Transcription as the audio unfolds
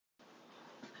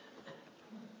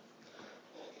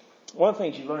One of the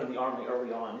things you learn in the Army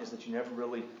early on is that you never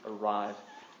really arrive.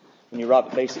 When you arrive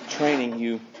at basic training,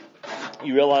 you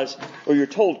realize, or you're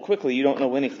told quickly, you don't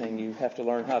know anything. You have to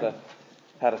learn how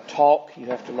to talk. You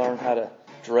have to learn how to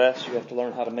dress. You have to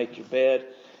learn how to make your bed.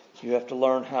 You have to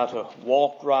learn how to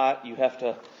walk right. You have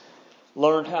to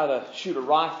learn how to shoot a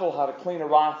rifle, how to clean a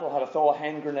rifle, how to throw a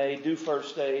hand grenade, do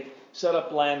first aid, set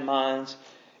up landmines.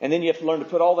 And then you have to learn to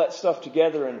put all that stuff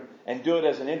together and do it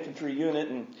as an infantry unit.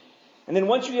 And then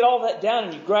once you get all that down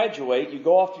and you graduate, you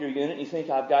go off to your unit and you think,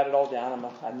 I've got it all down.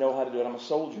 I know how to do it. I'm a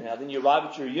soldier now. Then you arrive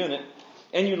at your unit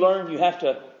and you have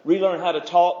to relearn how to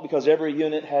talk because every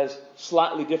unit has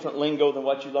slightly different lingo than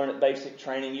what you learn at basic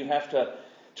training. You have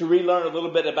to relearn a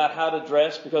little bit about how to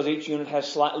dress because each unit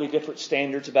has slightly different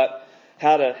standards about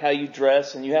how you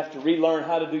dress. And you have to relearn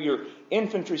how to do your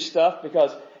infantry stuff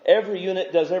because every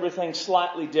unit does everything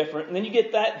slightly different. And then you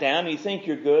get that down and you think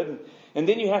you're good. And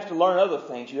then you have to learn other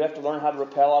things. You have to learn how to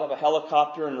rappel out of a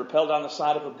helicopter and rappel down the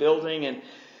side of a building. And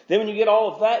then when you get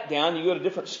all of that down, you go to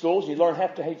different schools. You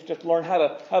have to learn how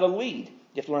to lead.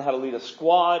 You have to learn how to lead a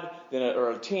squad,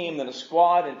 or a team, then a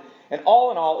squad. And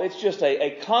all in all, it's just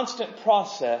a constant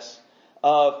process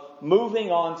of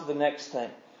moving on to the next thing.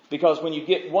 Because when you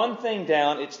get one thing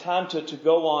down, it's time to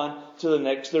go on to the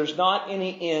next. There's not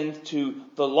any end to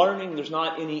the learning. There's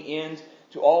not any end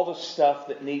to all the stuff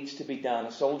that needs to be done.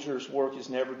 A soldier's work is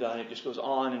never done. It just goes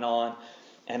on and on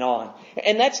and on.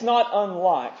 And that's not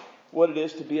unlike what it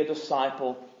is to be a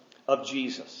disciple of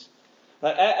Jesus.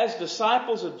 As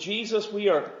disciples of Jesus, we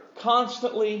are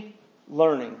constantly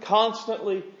learning,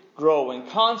 constantly growing,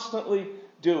 constantly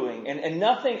doing. And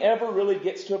nothing ever really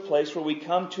gets to a place where we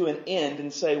come to an end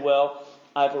and say, well,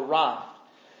 I've arrived.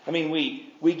 I mean,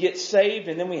 we get saved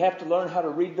and then we have to learn how to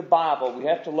read the Bible. We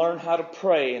have to learn how to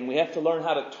pray and we have to learn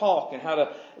how to talk and how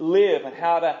to live and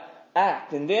how to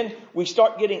act. And then we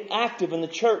start getting active in the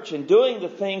church and doing the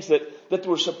things that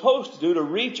we're supposed to do to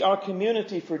reach our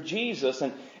community for Jesus.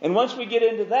 And once we get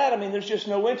into that, I mean, there's just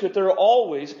no end to it. There are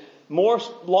always more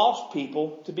lost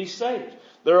people to be saved.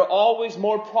 There are always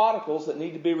more prodigals that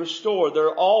need to be restored. There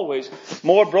are always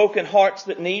more broken hearts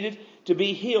that needed to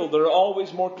be healed. There are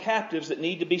always more captives that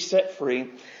need to be set free.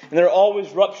 And there are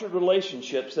always ruptured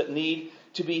relationships that need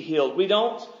to be healed. We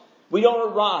don't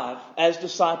arrive as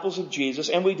disciples of Jesus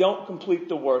and we don't complete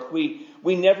the work. We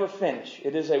never finish.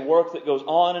 It is a work that goes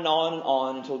on and on and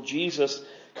on until Jesus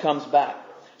comes back.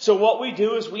 So what we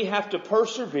do is we have to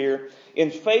persevere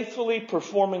in faithfully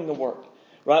performing the work.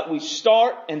 Right? We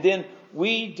start and then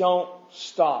we don't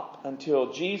stop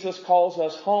until Jesus calls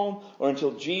us home or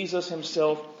until Jesus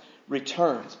himself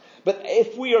returns. But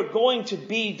if we are going to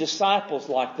be disciples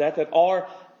like that are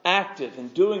active in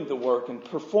doing the work and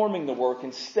performing the work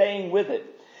and staying with it,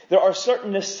 there are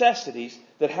certain necessities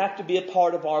that have to be a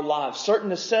part of our lives. Certain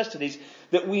necessities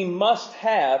that we must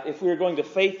have if we are going to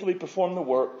faithfully perform the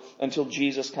work until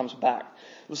Jesus comes back.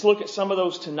 Let's look at some of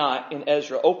those tonight in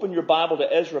Ezra. Open your Bible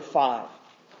to Ezra 5.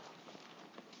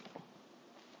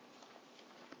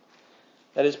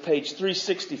 That is page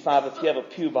 365 if you have a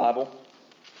pew Bible.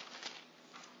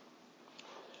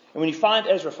 And when you find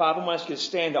Ezra 5, I'm going to ask you to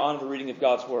stand to honor the reading of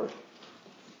God's Word.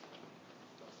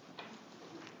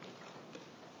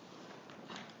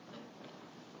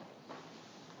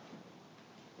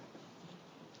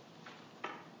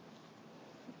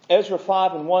 Ezra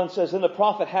 5:1 says, Then the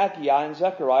prophet Haggai and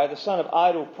Zechariah, the son of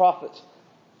Iddo prophets,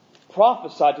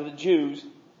 prophesied to the Jews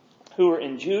who were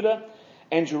in Judah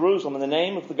and Jerusalem in the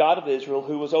name of the God of Israel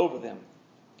who was over them.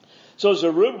 So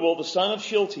Zerubbabel, the son of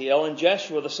Shealtiel, and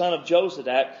Jeshua, the son of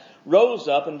Jozadak, rose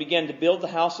up and began to build the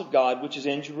house of God, which is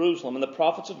in Jerusalem. And the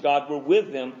prophets of God were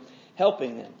with them,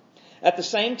 helping them. At the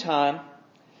same time,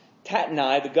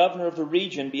 Tatnai, the governor of the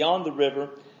region beyond the river,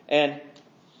 and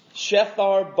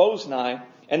Shethar-Boznai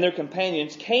and their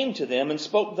companions came to them and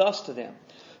spoke thus to them.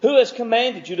 Who has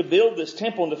commanded you to build this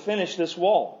temple and to finish this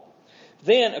wall?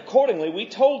 Then, accordingly, we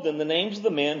told them the names of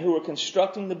the men who were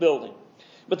constructing the building.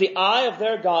 But the eye of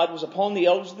their God was upon the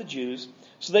elders of the Jews,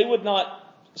 so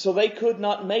they could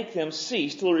not make them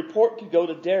cease till a report could go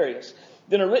to Darius.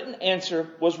 Then a written answer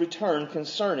was returned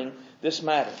concerning this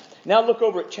matter. Now look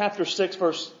over at chapter 6,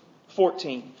 verse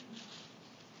 14.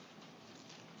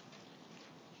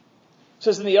 It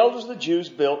says, And the elders of the Jews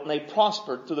built, and they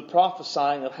prospered through the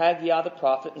prophesying of Haggai the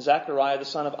prophet and Zechariah the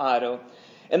son of Iddo.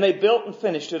 And they built and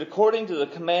finished it according to the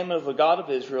commandment of the God of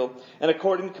Israel, and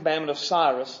according to the commandment of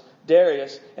Cyrus,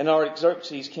 Darius, and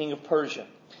Artaxerxes, king of Persia.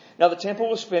 Now the temple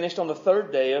was finished on the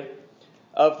third day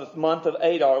of the month of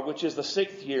Adar, which is the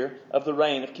 6th year of the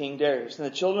reign of King Darius. And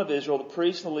the children of Israel, the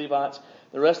priests and the Levites,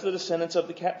 the rest of the descendants of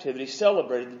the captivity,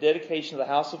 celebrated the dedication of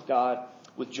the house of God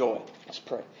with joy. Let's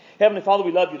pray. Heavenly Father,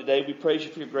 we love you today. We praise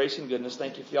you for your grace and goodness.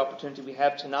 Thank you for the opportunity we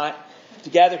have tonight to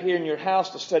gather here in your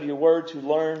house, to study your word, to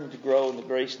learn and to grow in the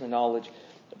grace and the knowledge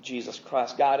of Jesus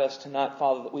Christ. Guide us tonight,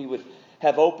 Father, that we would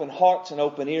have open hearts and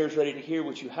open ears ready to hear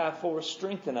what you have for us.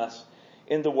 Strengthen us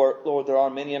in the work, Lord. There are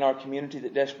many in our community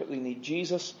that desperately need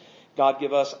Jesus. God,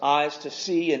 give us eyes to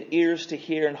see and ears to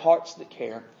hear and hearts that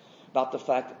care about the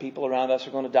fact that people around us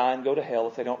are going to die and go to hell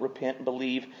if they don't repent and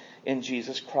believe in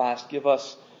Jesus Christ. Give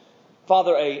us,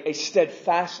 Father, a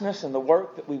steadfastness in the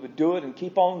work that we would do it and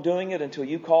keep on doing it until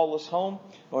you call us home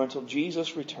or until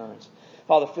Jesus returns.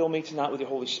 Father, fill me tonight with your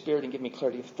Holy Spirit and give me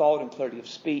clarity of thought and clarity of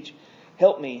speech.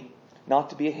 Help me not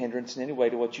to be a hindrance in any way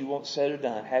to what you want said or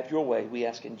done. Have your way, we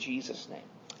ask in Jesus' name.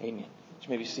 Amen. You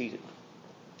may be seated.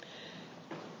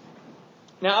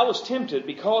 Now, I was tempted,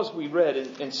 because we read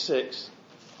in 6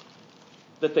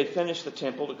 that they finished the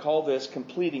temple, to call this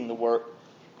completing the work.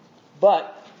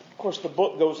 But, of course, the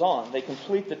book goes on. They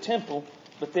complete the temple,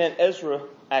 but then Ezra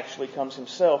actually comes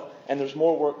himself, and there's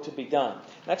more work to be done.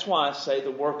 That's why I say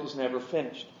the work is never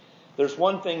finished. There's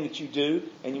one thing that you do,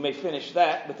 and you may finish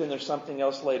that, but then there's something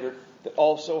else later that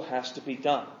also has to be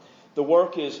done. The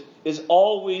work is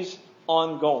always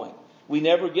ongoing. We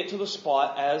never get to the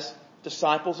spot as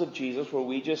disciples of Jesus where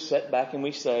we just sit back and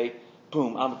we say,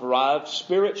 boom, I've arrived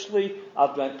spiritually.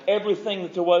 I've done everything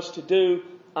that there was to do.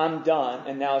 I'm done.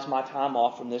 And now is my time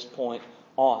off from this point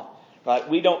on. Right?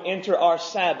 We don't enter our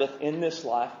Sabbath in this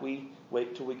life. We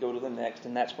wait till we go to the next.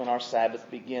 And that's when our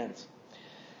Sabbath begins.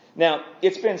 Now,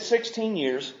 it's been 16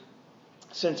 years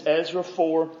since Ezra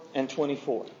 4 and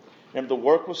 24. Remember, the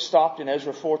work was stopped in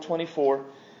Ezra 4:24.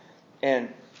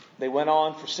 And they went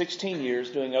on for 16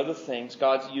 years doing other things.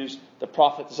 God used the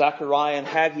prophet Zechariah and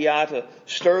Haggai to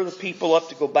stir the people up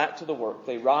to go back to the work.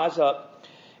 They rise up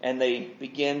and they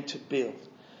begin to build.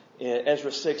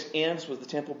 Ezra 6 ends with the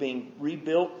temple being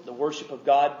rebuilt, the worship of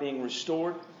God being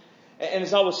restored. And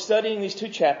as I was studying these 2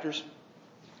 chapters,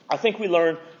 I think we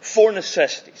learned 4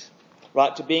 necessities,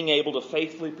 right, to being able to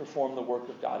faithfully perform the work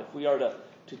of God. If we are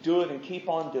to do it and keep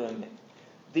on doing it,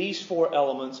 these 4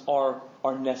 elements are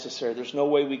necessary. There's no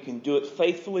way we can do it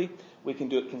faithfully, we can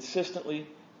do it consistently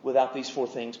without these 4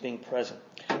 things being present.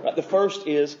 Right, the first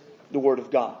is the Word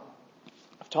of God.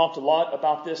 I've talked a lot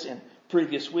about this in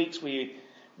previous weeks. We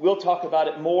will talk about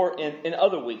it more in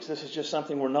other weeks. This is just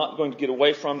something we're not going to get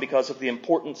away from because of the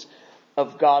importance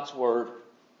of God's Word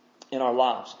in our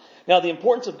lives. Now, the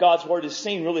importance of God's Word is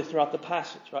seen really throughout the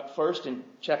passage. Right? First, in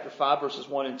chapter 5, verses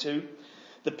 1 and 2,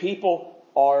 the people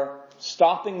are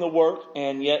stopping the work,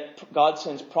 and yet God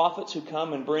sends prophets who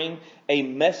come and bring a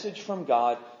message from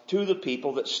God to the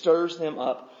people that stirs them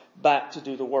up back to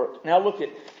do the work. Now look at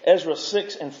Ezra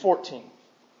 6 and 14.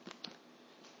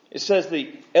 It says,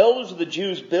 the elders of the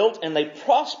Jews built, and they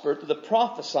prospered through the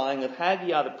prophesying of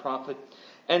Haggai the prophet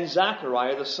and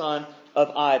Zechariah the son of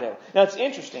Iddo. Now it's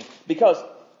interesting, because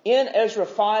in Ezra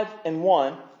 5 and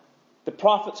 1, the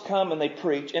prophets come and they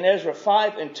preach. In Ezra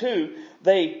 5 and 2,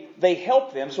 they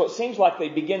help them. So it seems like they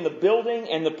begin the building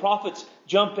and the prophets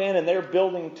jump in and they're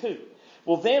building too.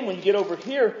 Well, then when you get over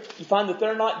here, you find that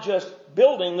they're not just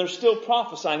building, they're still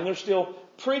prophesying, they're still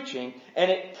preaching, and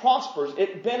it prospers,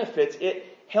 it benefits,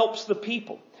 it helps the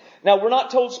people. Now, we're not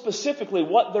told specifically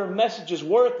what their messages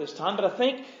were at this time, but I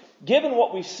think given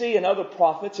what we see in other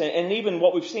prophets and even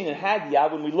what we've seen in Haggai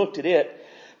when we looked at it,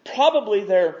 probably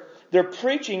their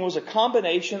preaching was a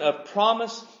combination of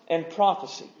promise and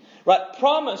prophecy. Right?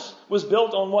 Promise was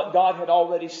built on what God had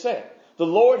already said. The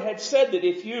Lord had said that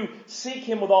if you seek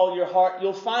Him with all your heart,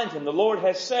 you'll find Him. The Lord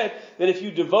has said that if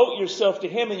you devote yourself to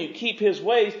Him and you keep His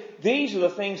ways, these are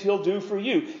the things He'll do for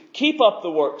you. Keep up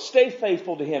the work. Stay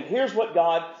faithful to Him. Here's what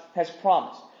God has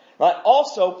promised. Right?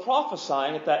 Also,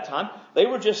 prophesying at that time, they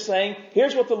were just saying,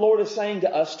 here's what the Lord is saying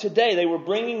to us today. They were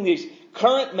bringing these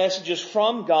current messages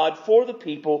from God for the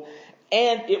people,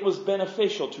 and it was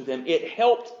beneficial to them. It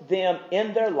helped them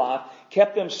in their life,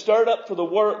 kept them stirred up for the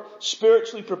work,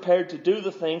 spiritually prepared to do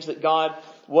the things that God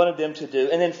wanted them to do.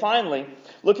 And then finally,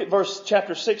 look at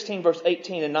chapter 16, verse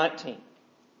 18 and 19. It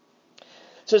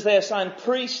says, they assigned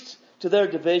priests to their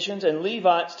divisions and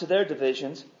Levites to their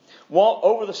divisions, walked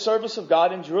over the service of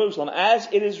God in Jerusalem, as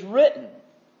it is written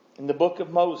in the book of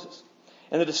Moses.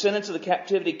 And the descendants of the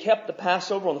captivity kept the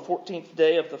Passover on the 14th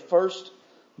day of the first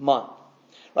month.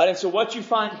 Right? And so what you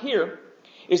find here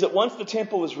is that once the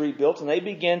temple is rebuilt and they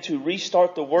begin to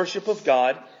restart the worship of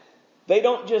God, they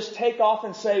don't just take off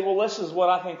and say, well, this is what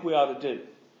I think we ought to do.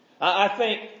 I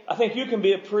think you can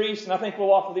be a priest, and I think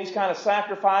we'll offer these kind of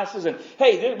sacrifices, and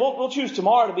hey, we'll choose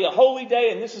tomorrow to be a holy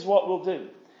day, and this is what we'll do.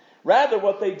 Rather,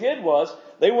 what they did was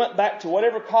they went back to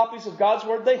whatever copies of God's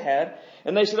Word they had,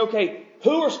 and they said, okay,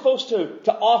 who are supposed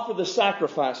to offer the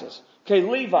sacrifices? Okay,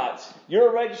 Levites. You're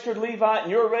a registered Levite,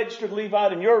 and you're a registered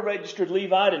Levite, and you're a registered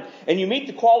Levite, and you meet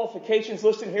the qualifications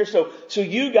listed here, so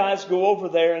you guys go over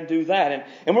there and do that.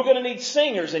 And we're going to need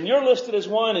singers, and you're listed as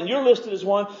one, and you're listed as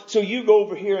one, so you go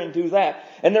over here and do that.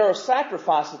 And there are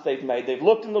sacrifices that they've made. They've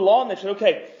looked in the law, and they said,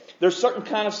 okay, there's certain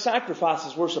kind of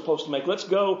sacrifices we're supposed to make. Let's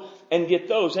go and get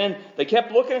those. And they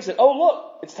kept looking and said, oh,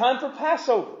 look, it's time for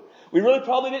Passover. We really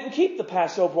probably didn't keep the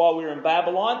Passover while we were in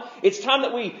Babylon. It's time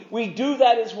that we do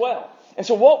that as well. And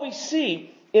so what we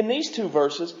see in these two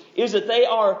verses is that they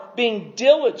are being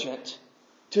diligent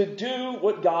to do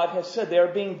what God has said. They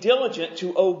are being diligent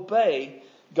to obey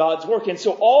God's work. And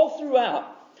so all throughout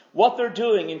what they're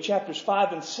doing in chapters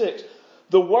 5 and 6,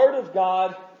 the Word of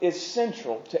God is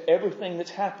central to everything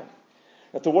that's happening.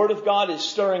 That the Word of God is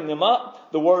stirring them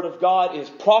up. The Word of God is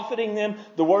profiting them.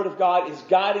 The Word of God is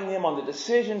guiding them on the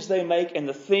decisions they make and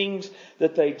the things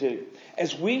that they do.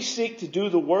 As we seek to do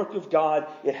the work of God,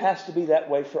 it has to be that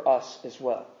way for us as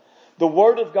well. The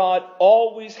Word of God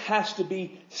always has to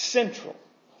be central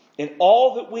in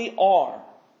all that we are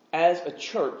as a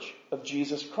church of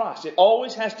Jesus Christ. It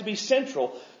always has to be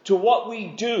central to what we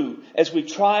do as we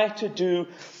try to do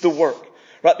the work.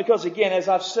 Right? Because again, as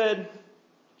I've said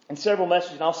in several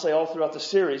messages, and I'll say all throughout the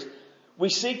series, we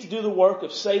seek to do the work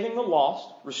of saving the lost,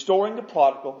 restoring the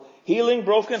prodigal, healing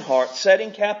broken hearts,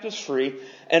 setting captives free,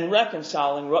 and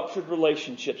reconciling ruptured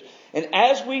relationships. And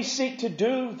as we seek to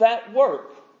do that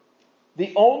work,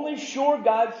 the only sure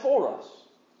guide for us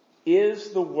is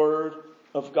the Word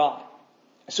of God.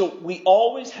 So we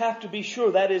always have to be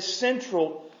sure that is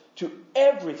central to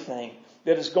everything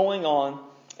that is going on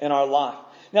in our life.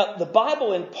 Now, the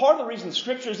Bible, and part of the reason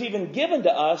Scripture is even given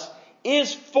to us,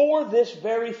 is for this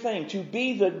very thing, to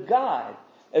be the guide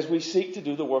as we seek to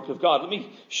do the work of God. Let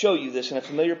me show you this in a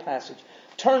familiar passage.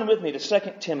 Turn with me to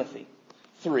 2 Timothy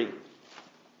 3.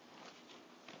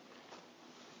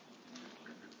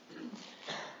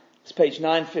 It's page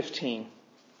 915.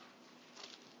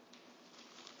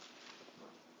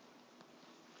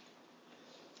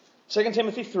 Second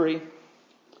Timothy 3,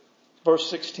 verse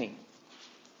 16.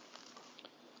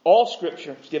 All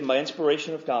Scripture is given by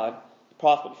inspiration of God,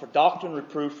 profitable for doctrine,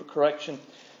 reproof, for correction,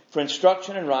 for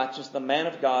instruction in righteousness, the man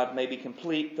of God may be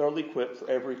complete, thoroughly equipped for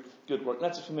every good work. And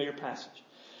that's a familiar passage.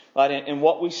 Right? And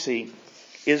what we see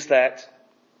is that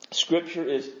Scripture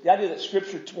is, the idea that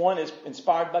Scripture, one, is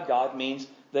inspired by God means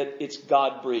that it's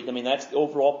God-breathed. I mean, that's the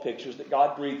overall picture, is that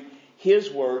God breathed His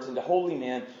words into holy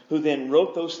men who then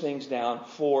wrote those things down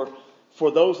for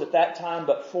those at that time,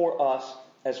 but for us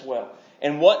as well.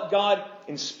 And what God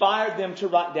inspired them to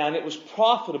write down, it was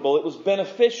profitable, it was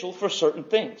beneficial for certain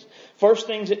things. First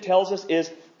things it tells us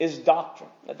is doctrine.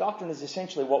 Now, doctrine is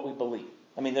essentially what we believe.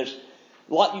 I mean, there's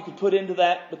a lot you could put into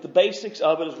that, but the basics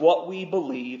of it is what we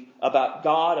believe about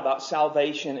God, about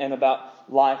salvation, and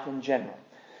about life in general.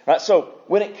 Right? So,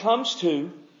 when it comes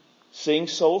to seeing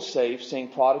souls saved, seeing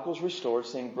prodigals restored,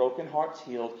 seeing broken hearts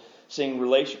healed, seeing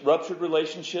ruptured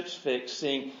relationships fixed,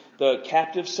 seeing the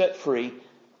captives set free,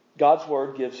 God's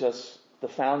Word gives us the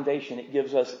foundation. It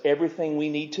gives us everything we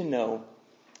need to know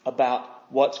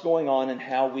about what's going on and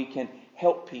how we can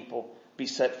help people be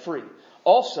set free.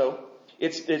 Also,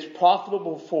 it's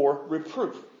profitable for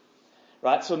reproof.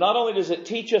 Right? So not only does it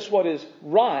teach us what is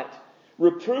right,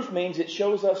 reproof means it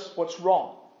shows us what's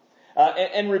wrong.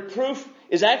 And reproof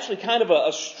is actually kind of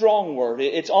a strong word.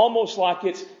 It's almost like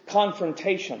it's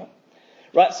confrontational.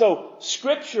 Right? So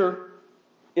Scripture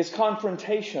is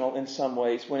confrontational in some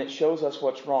ways when it shows us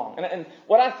what's wrong. And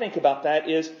what I think about that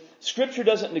is Scripture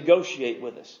doesn't negotiate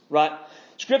with us, right?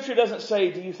 Scripture doesn't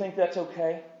say, do you think that's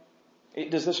okay?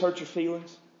 Does this hurt your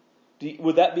feelings?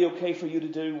 Would that be okay for you to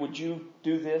do? Would you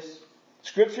do this?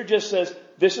 Scripture just says,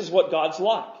 this is what God's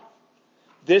like.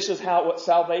 This is what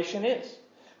salvation is.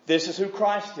 This is who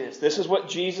Christ is. This is what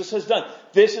Jesus has done.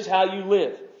 This is how you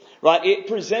live. Right? It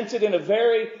presents it in a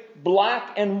very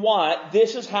black and white,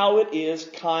 this is how it is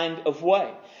kind of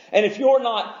way. And if you're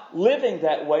not living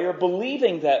that way or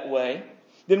believing that way,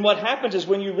 then what happens is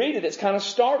when you read it, it's kind of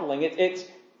startling.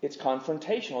 It's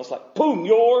confrontational. It's like, boom,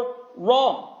 you're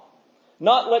wrong.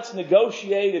 Not let's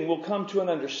negotiate and we'll come to an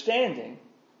understanding.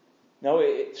 No,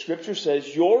 Scripture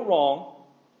says you're wrong.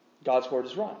 God's Word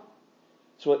is right.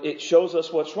 So it shows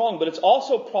us what's wrong, but it's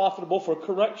also profitable for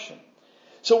correction.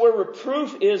 So where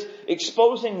reproof is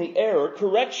exposing the error,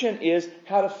 correction is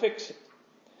how to fix it.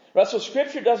 Right? So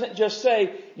Scripture doesn't just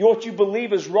say what you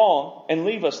believe is wrong and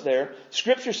leave us there.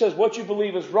 Scripture says what you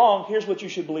believe is wrong, here's what you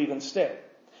should believe instead.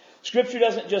 Scripture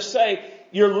doesn't just say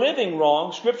you're living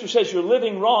wrong, Scripture says you're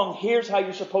living wrong, here's how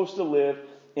you're supposed to live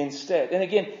instead. And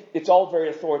again, it's all very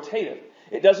authoritative.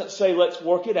 It doesn't say let's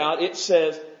work it out. It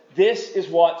says this is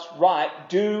what's right.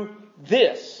 Do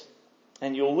this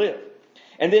and you'll live.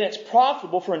 And then it's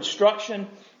profitable for instruction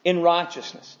in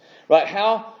righteousness. Right?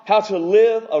 How to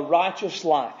live a righteous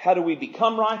life. How do we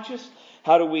become righteous?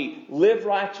 How do we live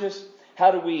righteous?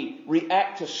 How do we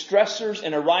react to stressors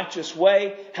in a righteous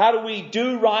way? How do we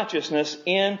do righteousness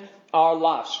in our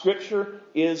life? Scripture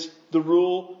is the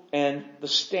rule and the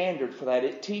standard for that.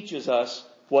 It teaches us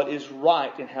what is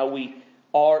right and how we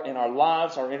are in our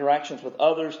lives, our interactions with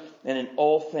others, and in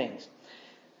all things.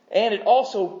 And it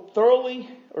also thoroughly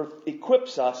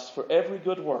equips us for every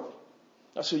good work.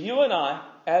 So you and I,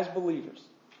 as believers,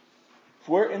 if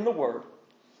we're in the Word,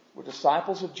 we're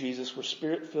disciples of Jesus, we're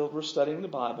Spirit-filled, we're studying the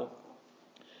Bible.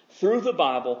 Through the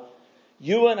Bible,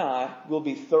 you and I will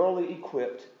be thoroughly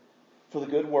equipped for the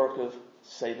good work of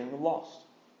saving the lost.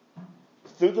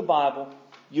 Through the Bible,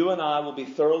 you and I will be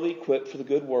thoroughly equipped for the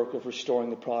good work of restoring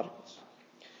the prodigals.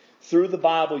 Through the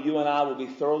Bible, you and I will be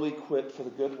thoroughly equipped for the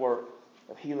good work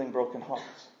of healing broken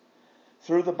hearts.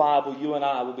 Through the Bible, you and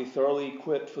I will be thoroughly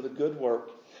equipped for the good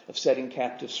work of setting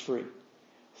captives free.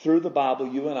 Through the Bible,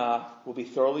 you and I will be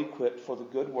thoroughly equipped for the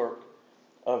good work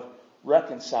of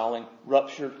reconciling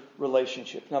ruptured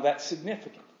relationships. Now that's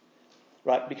significant,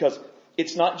 right? Because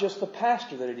it's not just the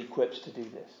pastor that it equips to do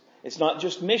this. It's not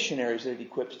just missionaries that it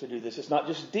equips to do this. It's not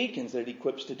just deacons that it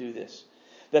equips to do this.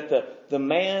 That the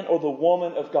man or the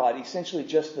woman of God, essentially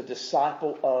just the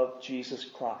disciple of Jesus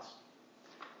Christ.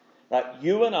 Right?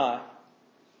 You and I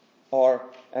are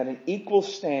at an equal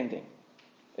standing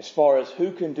as far as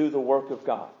who can do the work of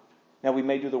God. Now we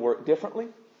may do the work differently,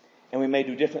 and we may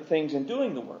do different things in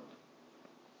doing the work.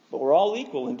 But we're all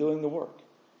equal in doing the work.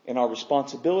 In our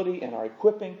responsibility, and our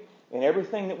equipping, and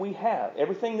everything that we have,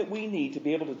 everything that we need to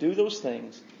be able to do those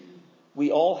things,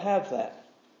 we all have that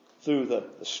through the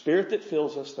Spirit that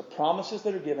fills us, the promises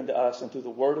that are given to us, and through the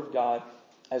Word of God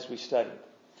as we study.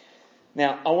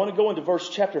 Now, I want to go into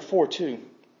chapter 4 too,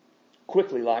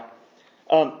 quickly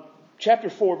chapter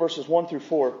 4, verses 1 through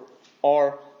 4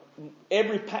 are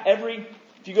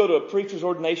if you go to a preacher's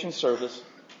ordination service,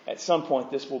 at some point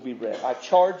this will be read. I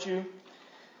charge you,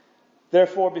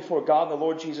 therefore, before God and the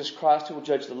Lord Jesus Christ, who will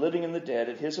judge the living and the dead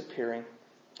at His appearing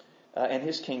and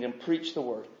His kingdom, preach the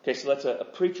word. Okay, so that's a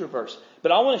preacher verse.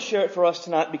 But I want to share it for us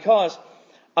tonight because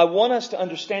I want us to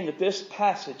understand that this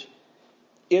passage,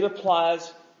 it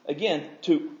applies, again,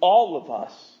 to all of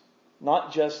us,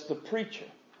 not just the preacher.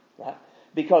 Right?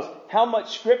 Because how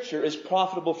much Scripture is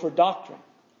profitable for doctrine?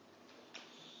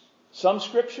 Some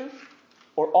Scripture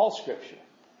or all Scripture?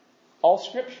 All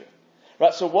Scripture.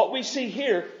 Right? So what we see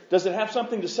here, does it have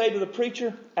something to say to the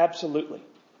preacher? Absolutely.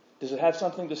 Does it have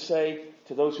something to say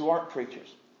to those who aren't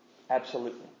preachers?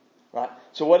 Absolutely. Right?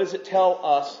 So what does it tell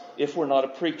us if we're not a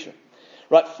preacher?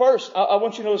 Right? First, I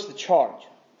want you to notice the charge.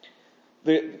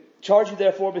 The charge you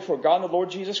therefore before God and the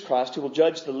Lord Jesus Christ, who will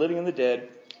judge the living and the dead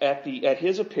at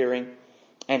His appearing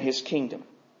and His kingdom.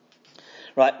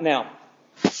 Right? Now,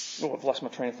 I've lost my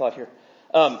train of thought here.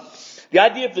 The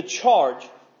idea of the charge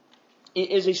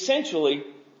is essentially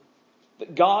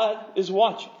that God is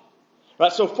watching.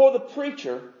 Right? So for the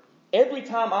preacher, every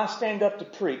time I stand up to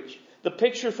preach, the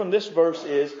picture from this verse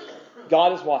is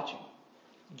God is watching.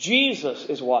 Jesus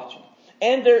is watching.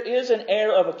 And there is an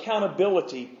air of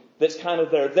accountability that's kind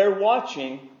of there. They're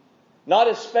watching, not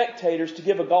as spectators to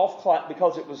give a golf clap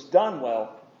because it was done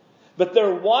well, but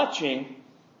they're watching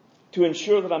to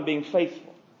ensure that I'm being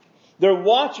faithful. They're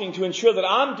watching to ensure that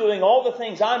I'm doing all the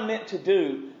things I'm meant to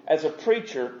do as a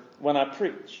preacher when I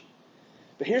preach.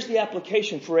 But here's the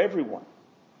application for everyone.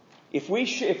 If we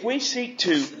seek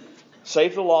to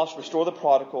save the lost, restore the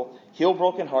prodigal, heal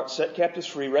broken hearts, set captives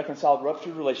free, reconcile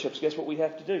ruptured relationships, guess what we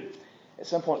have to do? At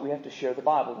some point we have to share the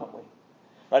Bible, don't we?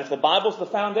 Right? If the Bible's the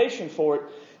foundation for it,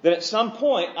 then at some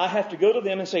point I have to go to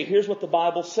them and say, here's what the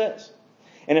Bible says.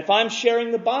 And if I'm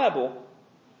sharing the Bible,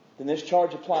 then this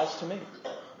charge applies to me.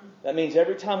 That means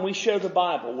every time we share the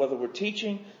Bible, whether we're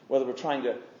teaching, whether we're trying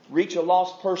to reach a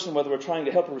lost person, whether we're trying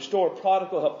to help restore a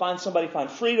prodigal, help find somebody, find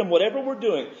freedom, whatever we're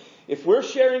doing, if we're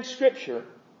sharing Scripture,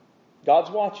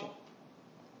 God's watching.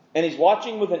 And He's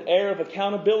watching with an air of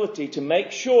accountability to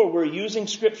make sure we're using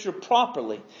Scripture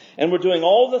properly and we're doing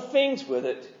all the things with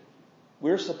it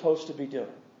we're supposed to be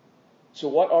doing. So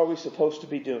what are we supposed to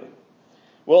be doing?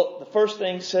 Well, the first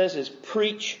thing it says is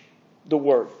preach the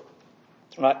Word.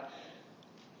 Right?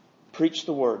 Preach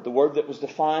the Word. The Word that was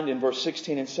defined in verse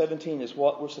 16 and 17 is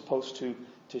what we're supposed to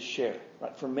share.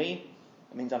 Right? For me,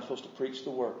 it means I'm supposed to preach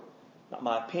the Word. Not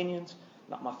my opinions,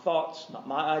 not my thoughts, not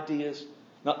my ideas,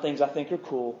 Not things I think are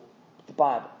cool, but the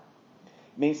Bible.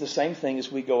 It means the same thing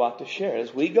as we go out to share.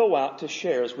 As we go out to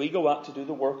share, as we go out to do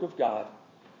the work of God,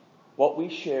 what we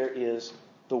share is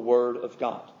the Word of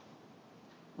God.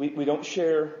 We don't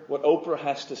share what Oprah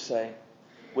has to say.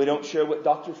 We don't share what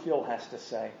Dr. Phil has to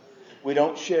say. We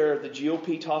don't share the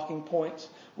GOP talking points.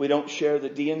 We don't share the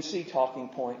DNC talking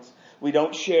points. We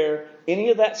don't share any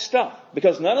of that stuff.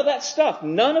 Because none of that stuff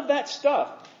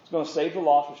is going to save the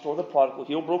lost, restore the prodigal,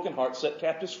 heal broken hearts, set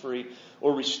captives free,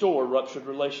 or restore ruptured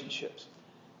relationships.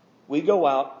 We go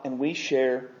out and we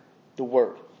share the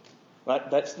Word. Right?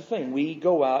 That's the thing. We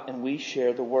go out and we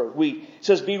share the Word. It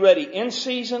says be ready in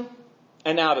season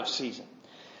and out of season.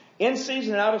 In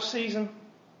season and out of season,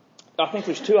 I think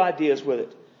there's two ideas with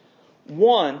it.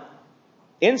 One,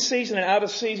 in season and out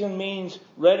of season means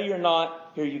ready or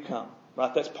not, here you come.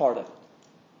 Right? That's part of it.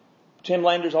 Tim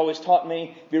Landers always taught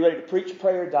me, be ready to preach,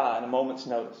 pray, or die in a moment's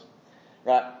notice.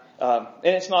 Right? And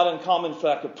it's not uncommon for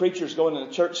like a preacher's going in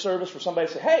a church service for somebody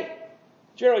to say, hey,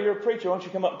 Gerald, you're a preacher. Why don't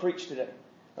you come up and preach today?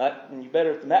 Right? And you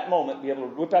better, in that moment, be able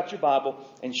to whip out your Bible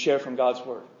and share from God's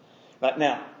Word. Right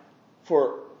now,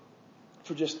 for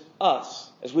just us,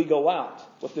 as we go out,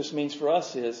 what this means for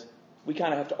us is we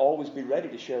kind of have to always be ready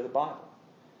to share the Bible.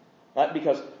 Right?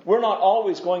 Because we're not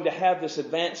always going to have this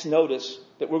advance notice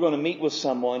that we're going to meet with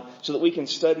someone so that we can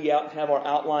study out and have our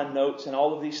outline notes and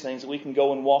all of these things that we can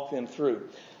go and walk them through.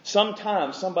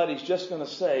 Sometimes somebody's just going to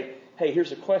say, hey,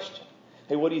 here's a question.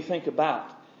 Hey, what do you think about?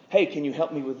 Hey, can you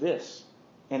help me with this?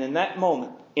 And in that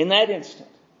moment, in that instant,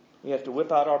 we have to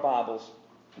whip out our Bibles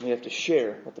and we have to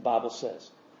share what the Bible says.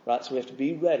 Right? So we have to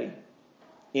be ready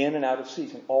in and out of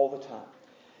season all the time.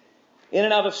 In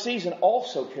and out of season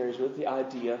also carries with it the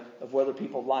idea of whether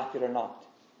people like it or not.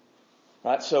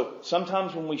 Right? So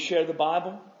sometimes when we share the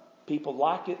Bible, people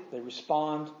like it, they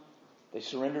respond, they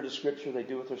surrender to Scripture, they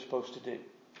do what they're supposed to do.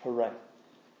 Hooray.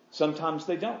 Sometimes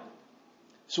they don't.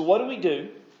 So what do we do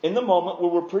in the moment where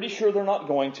we're pretty sure they're not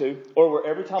going to, or where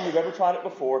every time we've ever tried it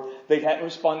before, they hadn't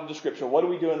responded to Scripture? What do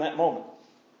we do in that moment?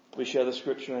 We share the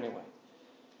Scripture anyway.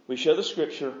 We share the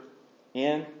Scripture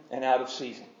in and out of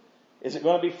season. Is it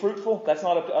going to be fruitful? That's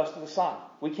not up to us to decide.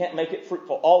 We can't make it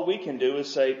fruitful. All we can do is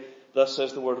say, thus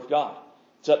says the Word of God.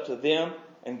 It's up to them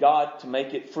and God to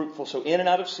make it fruitful. So in and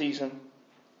out of season,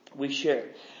 we share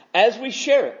it. As we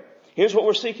share it, here's what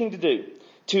we're seeking to do.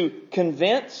 To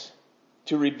convince,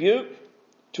 to rebuke,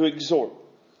 to exhort.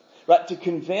 Right? To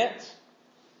convince,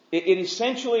 it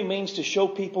essentially means to show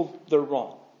people they're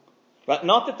wrong. Right?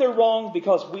 Not that they're wrong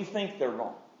because we think they're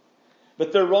wrong.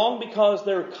 But they're wrong because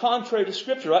they're contrary to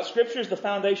Scripture. Right? Scripture is the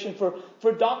foundation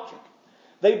for doctrine.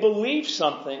 They believe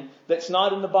something that's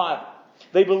not in the Bible.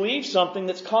 They believe something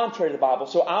that's contrary to the Bible.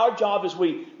 So our job is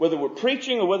whether we're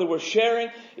preaching or whether we're sharing,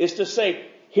 is to say,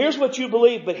 here's what you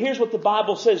believe, but here's what the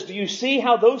Bible says. Do you see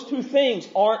how those two things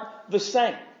aren't the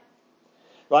same?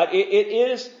 Right? It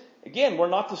is, again, we're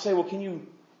not to say, well,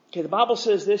 the Bible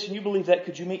says this and you believe that,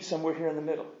 could you meet somewhere here in the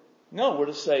middle? No, we're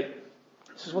to say,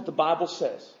 this is what the Bible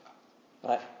says.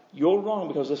 Right? You're wrong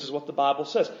because this is what the Bible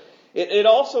says. It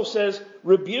also says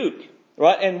rebuke.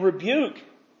 Right? And rebuke,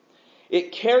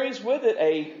 it carries with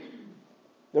it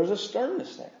there's a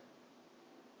sternness there.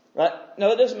 Right? Now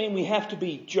that doesn't mean we have to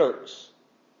be jerks.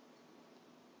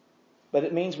 But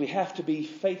it means we have to be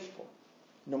faithful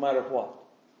no matter what.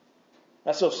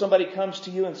 Now, so if somebody comes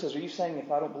to you and says, are you saying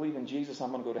if I don't believe in Jesus,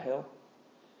 I'm going to go to hell?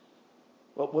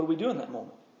 Well, what do we do in that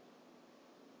moment?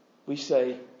 We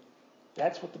say,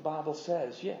 that's what the Bible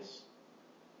says, yes.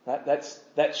 That's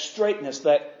that straightness,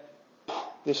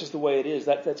 this is the way it is.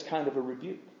 That's kind of a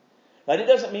rebuke. Now, it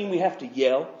doesn't mean we have to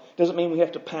yell. It doesn't mean we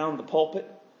have to pound the pulpit.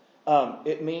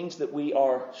 It means that we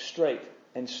are straight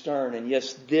and stern. And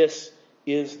yes, this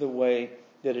is the way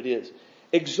that it is.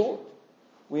 Exhort.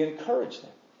 We encourage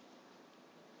them.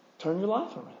 Turn your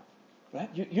life around. Right?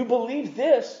 You believe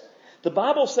this. The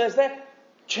Bible says that.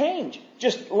 Change.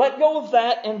 Just let go of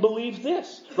that and believe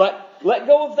this. Right? Let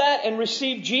go of that and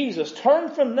receive Jesus. Turn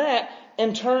from that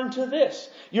and turn to this.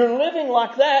 You're living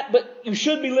like that, but you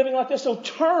should be living like this. So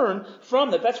turn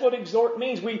from that. That's what exhort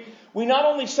means. We not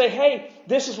only say, hey,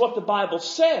 this is what the Bible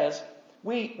says.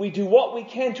 We do what we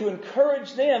can to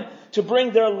encourage them to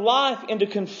bring their life into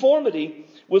conformity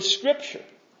with Scripture.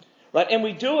 Right? And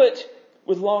we do it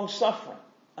with long suffering.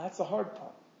 That's the hard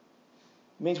part.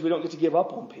 It means we don't get to give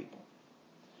up on people.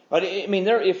 Right? I mean,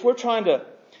 if we're trying to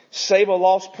save a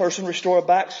lost person, restore a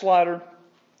backslider,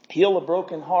 heal a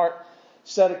broken heart,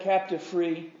 set a captive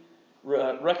free,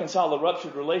 reconcile a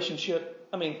ruptured relationship,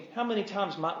 I mean, how many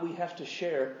times might we have to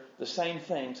share the same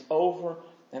things over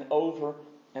and over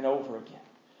and over again?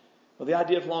 Well, the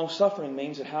idea of long-suffering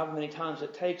means that however many times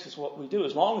it takes is what we do.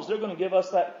 As long as they're going to give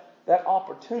us that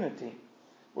opportunity,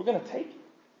 we're going to take it.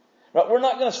 Right? We're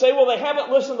not going to say, well, they haven't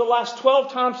listened the last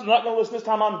 12 times, so they're not going to listen this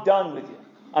time. I'm done with you.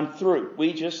 I'm through.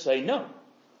 We just say no.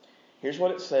 Here's what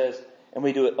it says, and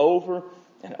we do it over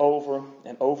and over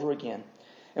and over again.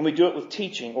 And we do it with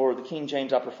teaching, or the King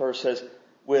James I prefer says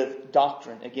with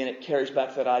doctrine. Again, it carries back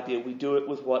to that idea. We do it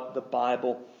with what the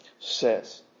Bible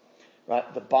says.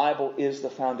 Right? The Bible is the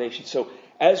foundation. So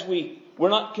as we're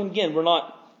not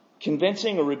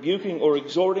convincing or rebuking or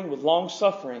exhorting with long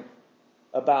suffering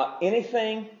about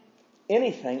anything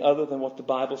other than what the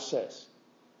Bible says.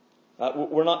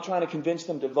 We're not trying to convince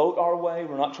them to vote our way.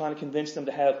 We're not trying to convince them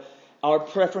to have our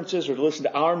preferences or to listen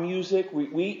to our music.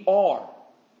 We are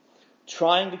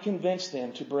trying to convince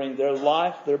them to bring their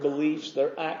life, their beliefs,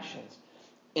 their actions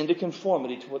into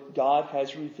conformity to what God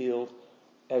has revealed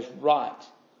as right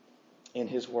in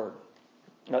His Word.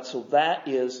 Right, so that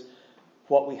is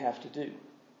what we have to do.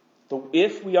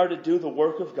 If we are to do the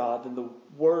work of God, then the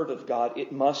Word of God,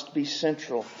 it must be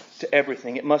central to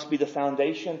everything. It must be the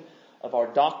foundation of our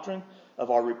doctrine,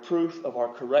 of our reproof, of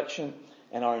our correction,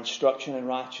 and our instruction in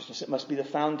righteousness. It must be the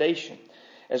foundation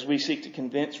as we seek to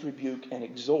convince, rebuke, and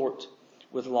exhort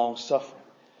with long suffering.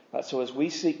 Right, so as we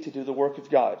seek to do the work of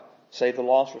God, save the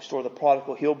lost, restore the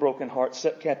prodigal, heal broken hearts,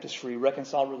 set captives free,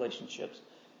 reconcile relationships,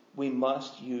 we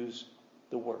must use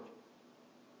the Word.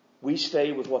 We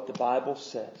stay with what the Bible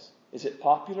says. Is it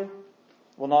popular?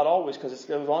 Well, not always, because it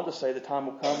goes on to say the time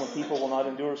will come when people will not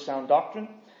endure sound doctrine,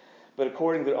 but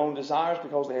according to their own desires,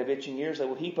 because they have itching ears, they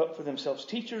will heap up for themselves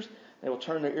teachers. They will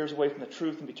turn their ears away from the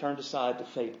truth and be turned aside to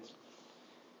fables.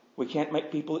 We can't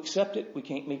make people accept it. We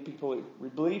can't make people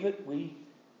believe it.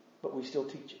 But we still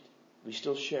teach it. We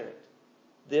still share it.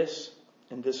 This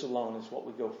and this alone is what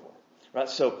we go for. Right?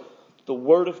 So the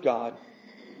Word of God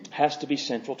has to be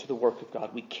central to the work of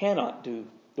God. We cannot do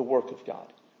the work of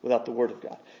God without the Word of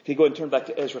God. Okay, go ahead and turn back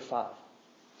to Ezra 5.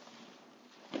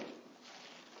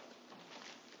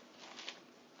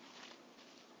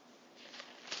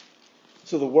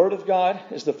 So the Word of God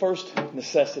is the first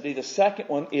necessity. The second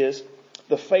one is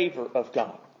the favor of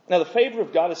God. Now the favor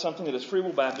of God is something that as Free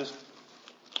Will Baptists,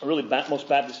 or really most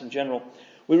Baptists in general,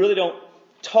 we really don't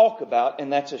talk about,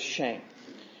 and that's a shame.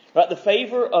 Right? The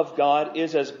favor of God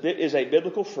is a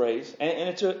biblical phrase, and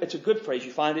it's a good phrase.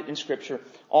 You find it in Scripture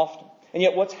often. And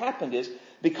yet what's happened is,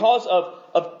 because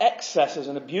of excesses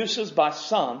and abuses by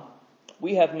some,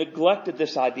 we have neglected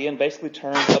this idea and basically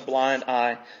turned a blind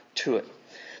eye to it.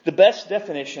 The best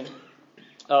definition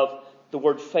of the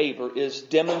word favor is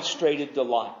demonstrated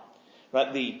delight.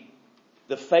 Right?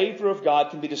 The favor of God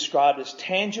can be described as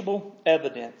tangible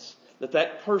evidence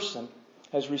that person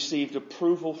has received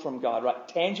approval from God. Right?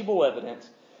 Tangible evidence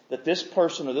that this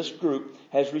person or this group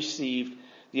has received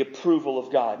the approval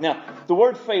of God. Now, the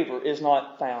word favor is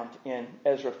not found in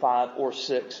Ezra 5 or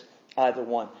 6, either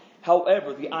one.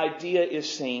 However, the idea is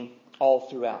seen all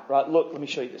throughout. Right? Look, let me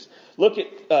show you this. Look at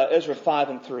Ezra 5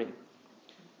 and 3.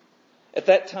 At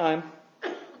that time,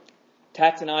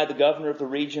 Tattenai, the governor of the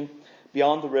region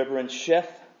beyond the river, and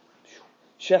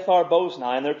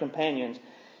Shethar-Boznai and their companions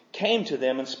came to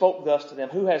them and spoke thus to them,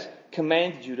 "Who has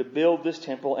commanded you to build this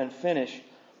temple and finish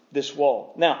this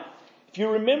wall?" Now, if you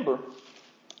remember,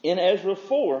 in Ezra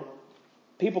 4,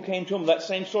 people came to him with that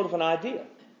same sort of an idea.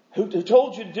 Who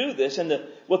told you to do this? And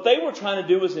what they were trying to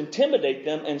do was intimidate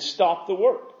them and stop the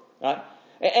work. Right?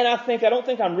 And I don't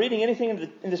think I'm reading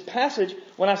anything in this passage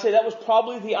when I say that was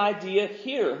probably the idea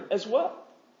here as well.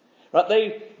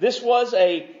 Right?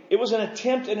 It was an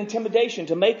attempt at intimidation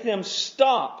to make them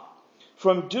stop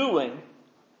from doing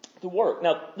the work.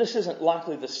 Now, this isn't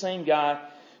likely the same guy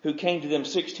who came to them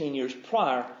 16 years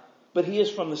prior, but he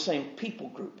is from the same people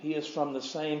group. He is from the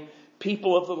same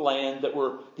people of the land that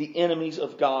were the enemies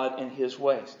of God and His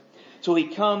ways. So he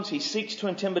comes, he seeks to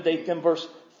intimidate them. Verse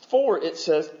 4, it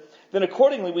says, "Then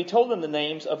accordingly we told them the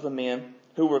names of the men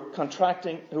who were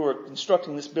constructing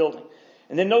this building."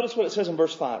 And then notice what it says in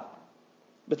verse 5.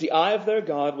 "But the eye of their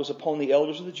God was upon the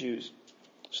elders of the Jews,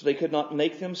 so they could not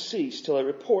make them cease till a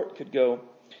report could go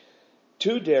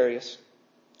to Darius.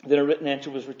 Then a written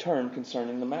answer was returned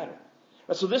concerning the matter."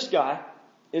 So this guy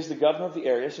is the governor of the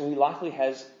area, so he likely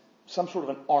has some sort of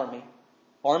an army,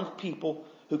 armed people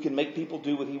who can make people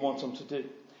do what he wants them to do.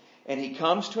 And he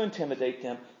comes to intimidate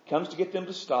them, comes to get them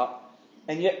to stop,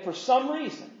 and yet for some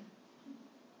reason,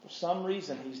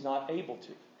 he's not able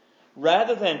to.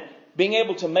 Rather than being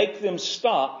able to make them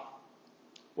stop,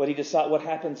 what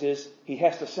happens is he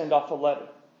has to send off a letter.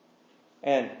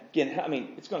 And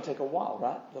again, it's going to take a while,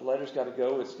 right? The letter's got to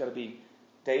go. It's got to be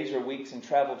days or weeks in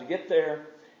travel to get there.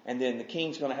 And then the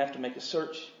king's going to have to make a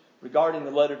search regarding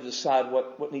the letter to decide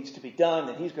what needs to be done.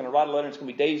 And he's going to write a letter, and it's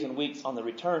going to be days and weeks on the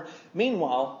return.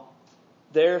 Meanwhile,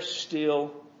 they're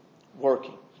still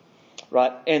working.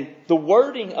 Right? And the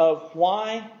wording of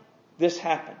why this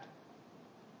happened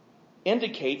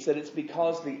indicates that it's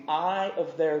because the eye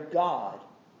of their God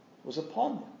was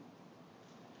upon them.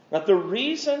 Now, the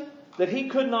reason that he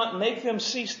could not make them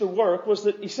cease the work was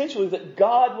that essentially that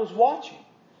God was watching.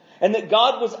 And that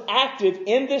God was active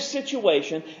in this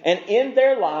situation and in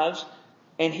their lives.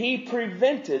 And he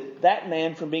prevented that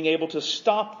man from being able to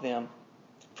stop them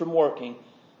from working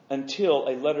until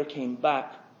a letter came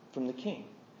back from the king.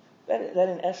 That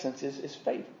in essence is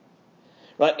favor.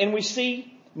 Right? And we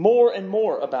see more and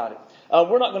more about it.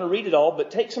 We're not going to read it all,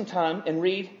 but take some time and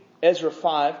read Ezra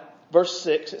 5, verse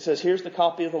 6. It says, here's the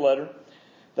copy of the letter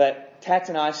that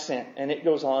Tattenai sent. And it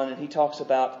goes on, and he talks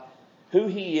about who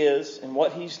he is and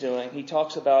what he's doing. He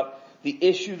talks about the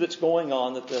issue that's going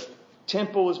on, that the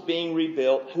temple is being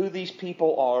rebuilt, who these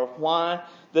people are, why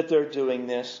that they're doing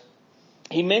this.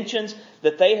 He mentions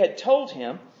that they had told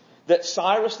him that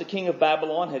Cyrus, the king of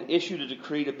Babylon, had issued a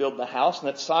decree to build the house, and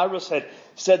that Cyrus had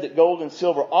said that gold and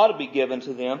silver ought to be given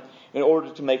to them in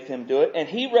order to make them do it. And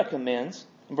he recommends,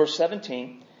 in verse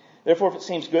 17, therefore, if it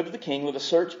seems good to the king, let a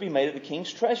search be made of the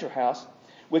king's treasure house,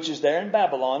 which is there in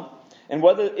Babylon, and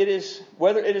whether it is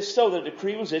so that a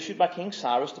decree was issued by King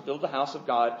Cyrus to build the house of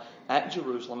God at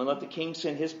Jerusalem, and let the king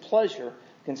send his pleasure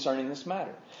concerning this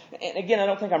matter. And again, I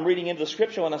don't think I'm reading into the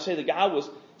scripture when I say the guy was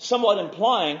somewhat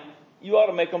implying you ought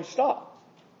to make them stop.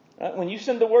 Right? When you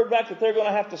send the word back that they're going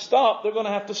to have to stop, they're going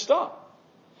to have to stop.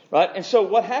 Right? And so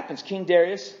what happens? King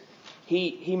Darius,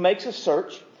 he makes a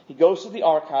search. He goes to the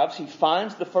archives. He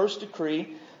finds the first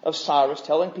decree of Cyrus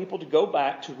telling people to go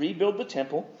back to rebuild the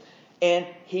temple. And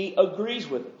he agrees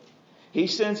with it. He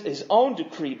sends his own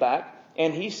decree back,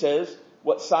 and he says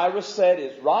what Cyrus said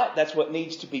is right. That's what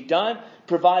needs to be done.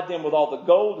 Provide them with all the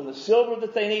gold and the silver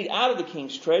that they need out of the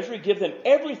king's treasury. Give them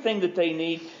everything that they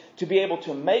need to be able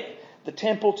to make the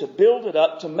temple, to build it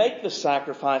up, to make the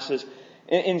sacrifices.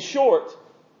 In short,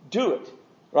 do it.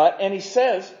 Right? And he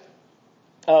says,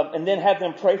 and then have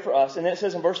them pray for us. And then it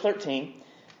says in verse 13,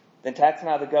 then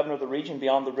Tattenai, the governor of the region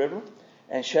beyond the river,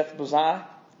 and Shethbazai,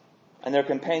 and their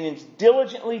companions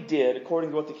diligently did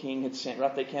according to what the king had sent.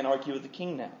 Right? They can't argue with the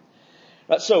king now.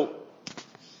 Right? So,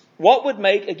 what would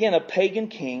make, again, a pagan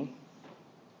king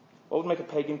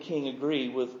agree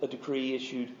with a decree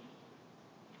issued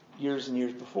years and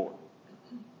years before?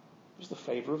 It was the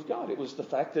favor of God. It was the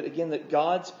fact that, again, that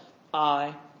God's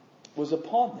eye was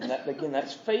upon them.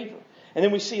 That's favor. And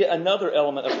then we see another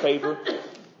element of favor.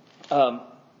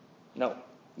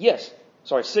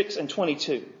 6 and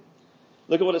 22.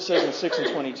 Look at what it says in 6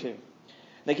 and 22.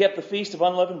 They kept the feast of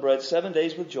unleavened bread 7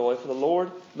 days with joy, for the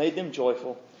Lord made them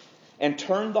joyful, and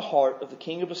turned the heart of the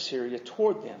king of Assyria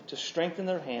toward them to strengthen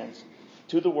their hands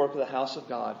to the work of the house of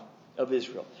God of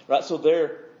Israel. Right? So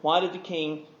why did the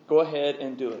king go ahead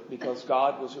and do it? Because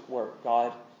God was at work.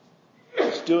 God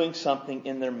was doing something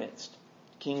in their midst.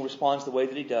 The king responds the way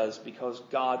that he does because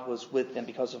God was with them,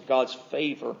 because of God's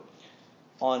favor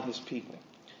on his people.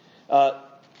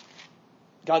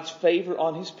 God's favor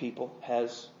on his people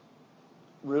has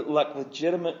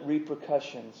legitimate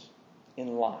repercussions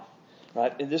in life.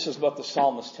 Right? And this is what the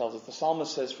psalmist tells us. The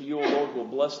psalmist says, for you, O Lord, will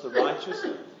bless the righteous.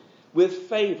 With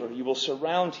favor you will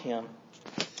surround him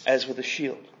as with a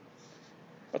shield.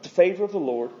 But the favor of the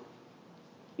Lord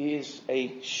is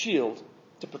a shield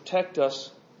to protect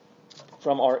us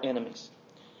from our enemies.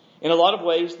 In a lot of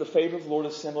ways, the favor of the Lord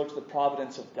is similar to the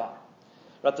providence of God.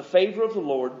 But the favor of the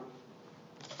Lord,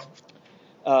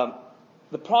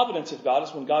 the providence of God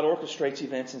is when God orchestrates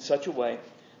events in such a way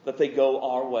that they go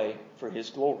our way for his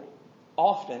glory.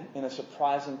 Often in a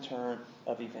surprising turn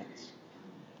of events.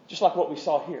 Just like what we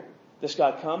saw here. This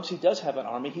guy comes, he does have an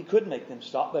army, he could make them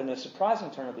stop, but in a surprising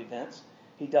turn of events,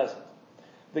 he doesn't.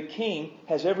 The king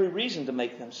has every reason to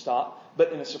make them stop,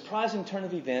 but in a surprising turn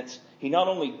of events, he not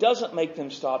only doesn't make them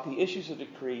stop, he issues a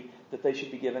decree that they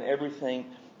should be given everything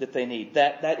that they need.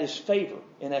 That is favor,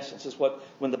 in essence. Is what,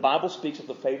 when the Bible speaks of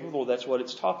the favor of the Lord, that's what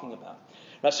it's talking about.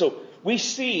 Now, so we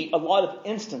see a lot of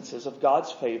instances of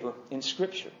God's favor in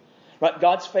Scripture. Right?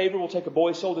 God's favor will take a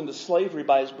boy sold into slavery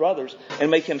by his brothers and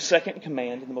make him second in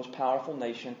command in the most powerful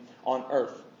nation on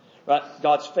earth. Right?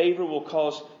 God's favor will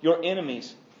cause your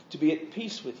enemies to be at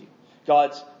peace with you.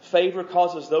 God's favor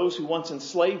causes those who once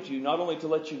enslaved you not only to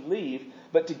let you leave,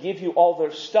 but to give you all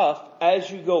their stuff as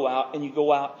you go out, and you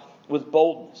go out with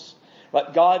boldness.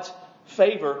 Right? God's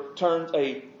favor turned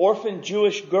an orphan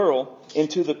Jewish girl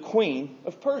into the queen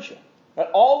of Persia. Right?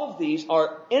 All of these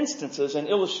are instances and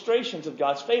illustrations of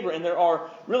God's favor, and there are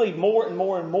really more and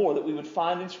more and more that we would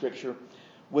find in Scripture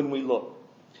when we look.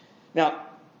 Now,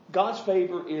 God's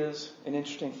favor is an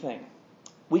interesting thing.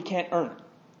 We can't earn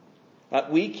it.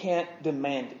 We can't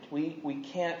demand it. We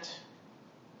can't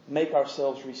make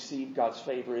ourselves receive God's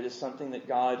favor. It is something that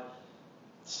God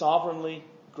sovereignly,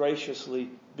 graciously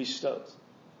bestows.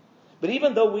 But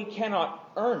even though we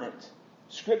cannot earn it,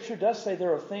 Scripture does say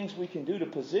there are things we can do to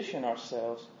position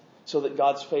ourselves so that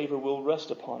God's favor will rest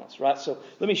upon us, right? So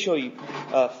let me show you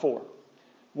 4.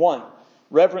 1,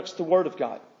 reverence the Word of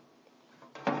God.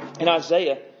 In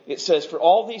Isaiah, it says, "For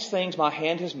all these things my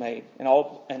hand has made, and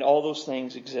all those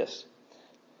things exist.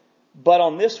 But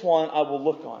on this one I will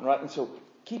look on," right? And so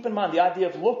keep in mind the idea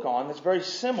of look on is very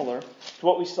similar to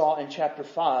what we saw in chapter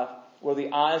 5, where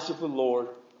the eyes of the Lord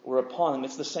were upon them.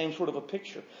 It's the same sort of a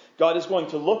picture. God is going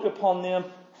to look upon them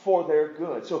for their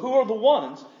good. So who are the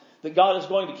ones that God is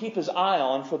going to keep His eye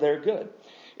on for their good?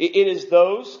 It is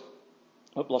those,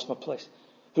 lost my place,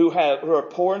 who are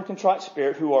poor and contrite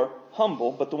spirit, who are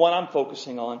humble, but the one I'm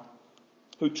focusing on,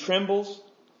 who trembles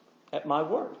at my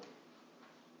word.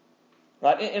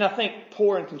 Right? And I think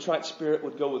poor and contrite spirit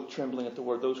would go with trembling at the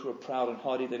word. Those who are proud and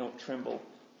haughty, they don't tremble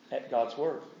at God's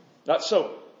word. Right?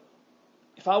 So,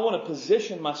 if I want to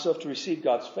position myself to receive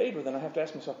God's favor, then I have to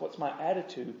ask myself, what's my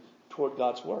attitude toward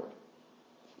God's word?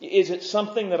 Is it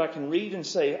something that I can read and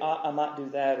say, I might do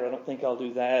that, or I don't think I'll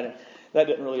do that, and that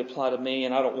doesn't really apply to me,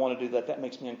 and I don't want to do that, that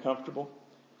makes me uncomfortable?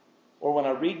 Or when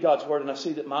I read God's word and I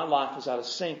see that my life is out of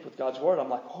sync with God's word, I'm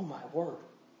like, oh my word.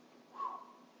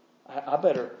 I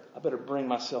better bring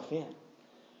myself in.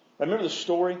 I remember the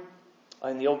story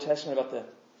in the Old Testament about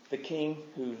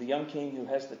the young king who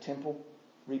has the temple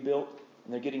rebuilt,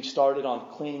 and they're getting started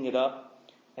on cleaning it up.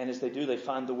 And as they do, they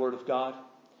find the Word of God.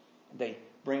 And they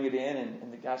bring it in,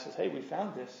 and the guy says, "Hey, we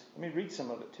found this. Let me read some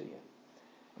of it to you."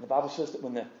 And the Bible says that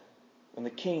when the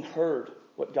king heard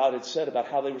what God had said about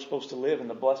how they were supposed to live and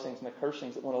the blessings and the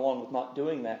cursings that went along with not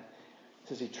doing that, it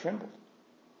says he trembled.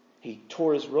 He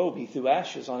tore his robe. He threw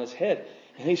ashes on his head.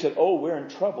 And he said, "Oh, we're in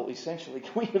trouble, essentially.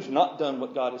 We have not done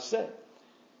what God has said."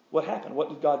 What happened? What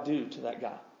did God do to that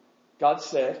guy? God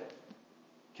said,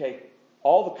 "Okay,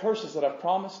 all the curses that I've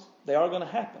promised, they are going to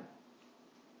happen.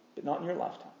 But not in your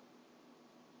lifetime.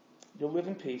 You'll live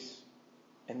in peace.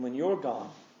 And when you're gone,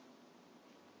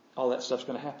 all that stuff's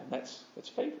going to happen." That's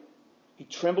favor. He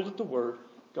trembled at the word.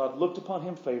 God looked upon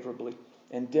him favorably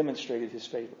and demonstrated His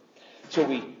favor. So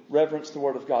we reverence the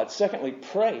word of God. Secondly,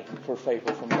 pray for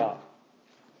favor from God.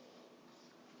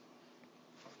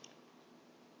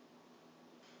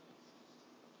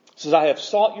 It says, "I have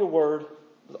sought your word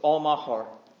with all my heart.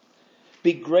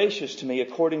 Be gracious to me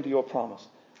according to your promise."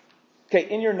 Okay,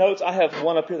 in your notes, I have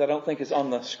one up here that I don't think is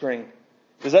on the screen.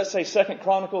 Does that say 2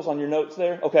 Chronicles on your notes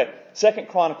there? Okay, 2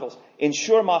 Chronicles.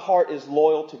 "Ensure my heart is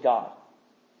loyal to God."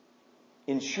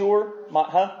 Ensure my,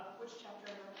 Which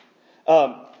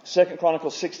chapter? 2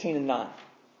 Chronicles 16 and 9.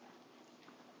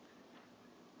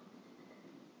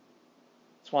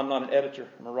 That's why I'm not an editor,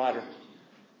 I'm a writer.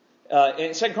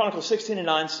 In 2 Chronicles 16 and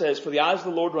 9 says, "For the eyes of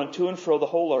the Lord run to and fro the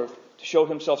whole earth to show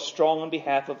Himself strong on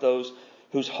behalf of those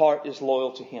whose heart is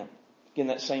loyal to Him." Again,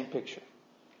 that same picture.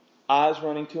 Eyes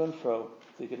running to and fro,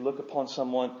 so He could look upon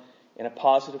someone in a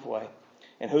positive way.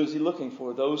 And who's He looking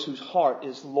for? Those whose heart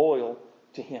is loyal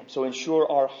to Him. So ensure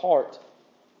our heart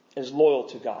is loyal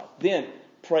to God. Then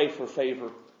pray for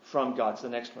favor from God. It's the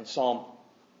next one. Psalm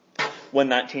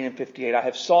 119 and 58. "I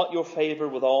have sought your favor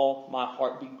with all my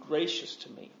heart. Be gracious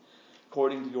to me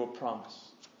according to your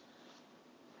promise."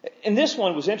 And this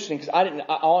one was interesting because I didn't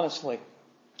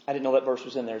know that verse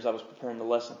was in there as I was preparing the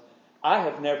lesson. I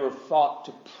have never thought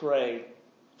to pray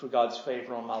for God's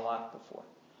favor on my life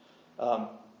before.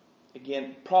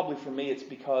 Again, probably for me it's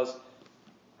because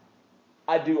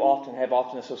I do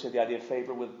often associate the idea of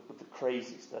favor with the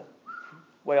crazies, the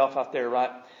way off out there,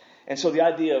 right? And so the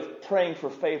idea of praying for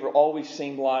favor always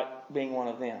seemed like being one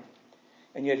of them.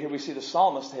 And yet here we see the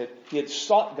psalmist he had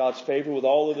sought God's favor with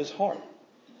all of his heart.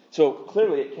 So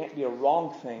clearly it can't be a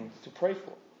wrong thing to pray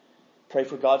for. Pray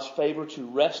for God's favor to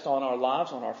rest on our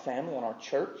lives, on our family, on our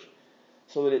church,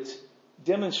 so that it's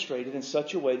demonstrated in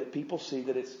such a way that people see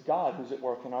that it's God who's at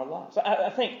work in our lives. I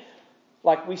think,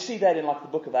 like we see that in like the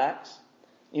book of Acts.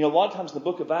 You know, a lot of times in the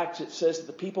book of Acts it says that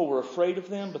the people were afraid of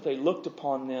them, but they looked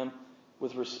upon them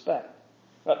with respect.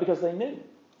 Right? Because they knew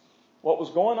what was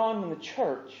going on in the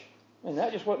church. And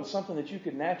that just wasn't something that you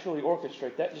could naturally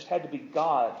orchestrate. That just had to be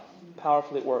God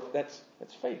powerfully at work. That's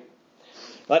faith.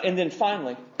 Right? And then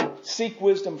finally, seek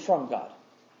wisdom from God.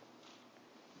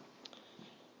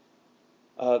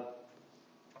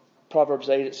 Proverbs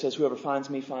 8, it says, whoever finds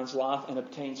me finds life and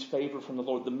obtains favor from the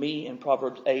Lord. The me in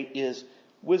Proverbs 8 is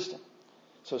wisdom.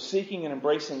 So seeking and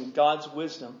embracing God's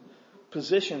wisdom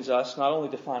positions us not only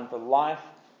to find the life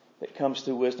that comes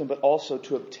through wisdom, but also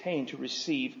to obtain, to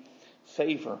receive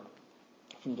favor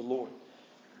from the Lord.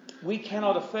 We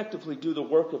cannot effectively do the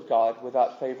work of God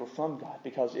without favor from God,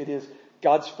 because it is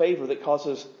God's favor that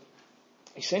causes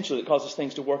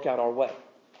things to work out our way,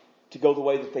 to go the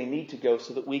way that they need to go,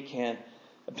 so that we can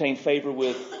obtain favor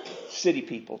with city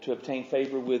people, to obtain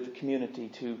favor with the community,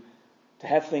 to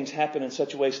have things happen in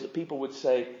such a way so that people would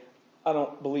say, I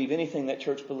don't believe anything that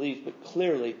church believes, but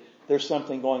clearly there's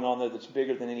something going on there that's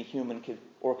bigger than any human could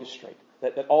orchestrate.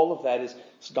 That all of that is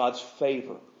God's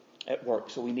favor at work.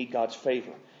 So we need God's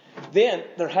favor. Then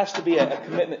there has to be a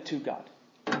commitment to God.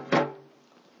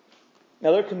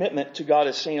 Now their commitment to God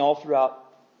is seen all throughout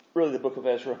really the book of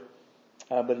Ezra,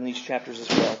 but in these chapters as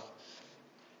well.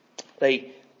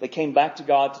 They came back to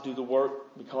God to do the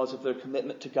work because of their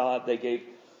commitment to God. They gave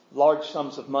large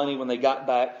sums of money when they got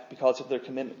back because of their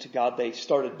commitment to God. They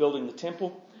started building the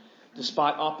temple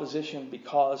despite opposition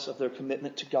because of their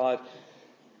commitment to God.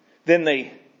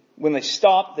 Then when they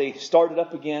stopped, they started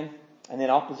up again, and then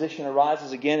opposition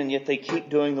arises again, and yet they keep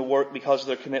doing the work because of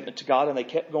their commitment to God, and they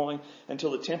kept going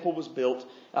until the temple was built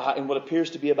in what appears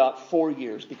to be about 4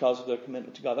 years because of their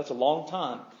commitment to God. That's a long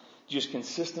time to just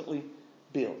consistently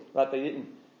build, right?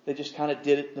 They just kind of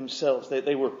did it themselves.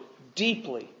 They were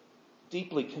deeply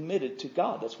committed to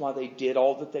God. That's why they did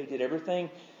all that they did. Everything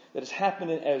that has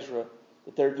happened in Ezra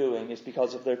that they're doing is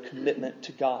because of their commitment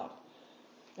to God.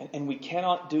 And we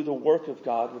cannot do the work of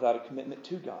God without a commitment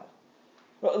to God.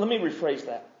 Well, let me rephrase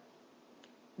that.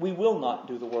 We will not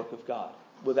do the work of God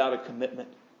without a commitment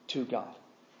to God.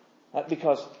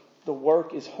 Because the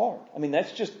work is hard. I mean,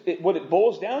 that's just what it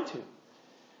boils down to.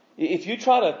 If you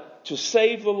try to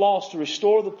save the lost, to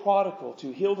restore the prodigal,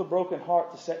 to heal the broken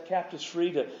heart, to set captives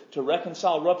free, to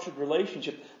reconcile ruptured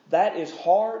relationships, that is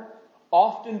hard,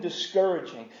 often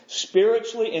discouraging,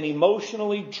 spiritually and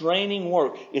emotionally draining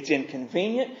work. It's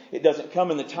inconvenient. It doesn't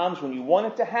come in the times when you want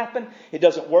it to happen. It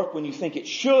doesn't work when you think it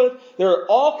should. There are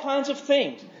all kinds of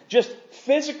things, just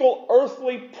physical,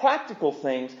 earthly, practical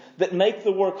things that make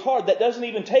the work hard. That doesn't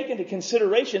even take into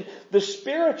consideration the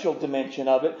spiritual dimension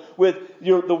of it, with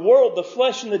the world, the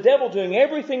flesh, and the devil doing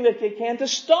everything that they can to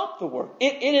stop the work.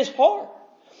 It is hard.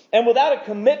 And without a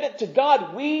commitment to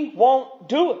God, we won't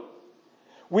do it.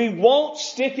 We won't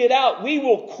stick it out. We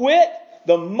will quit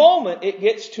the moment it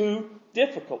gets too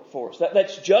difficult for us.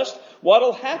 That's just what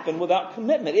will happen without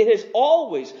commitment. It has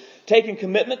always taken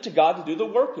commitment to God to do the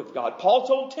work of God. Paul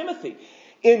told Timothy,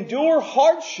 endure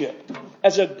hardship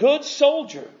as a good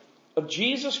soldier of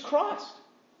Jesus Christ.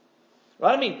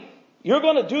 Right? I mean, you're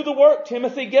going to do the work,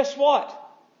 Timothy. Guess what?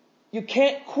 You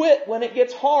can't quit when it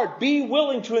gets hard. Be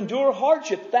willing to endure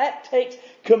hardship. That takes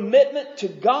commitment to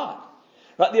God.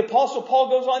 Right? The Apostle Paul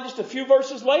goes on just a few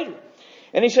verses later,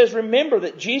 and he says, remember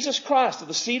that Jesus Christ of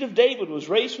the seed of David was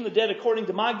raised from the dead according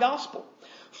to my gospel,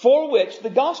 for which the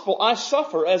gospel I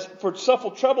suffer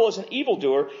trouble as an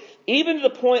evildoer, even to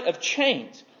the point of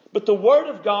chains. But the word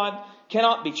of God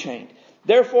cannot be chained.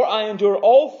 Therefore I endure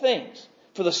all things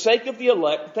for the sake of the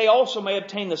elect, that they also may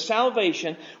obtain the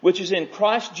salvation which is in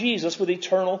Christ Jesus with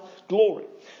eternal glory.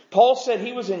 Paul said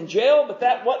he was in jail, but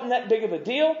that wasn't that big of a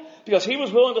deal, because he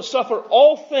was willing to suffer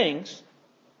all things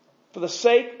for the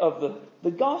sake of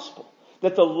the gospel,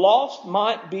 that the lost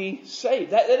might be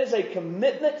saved. That is a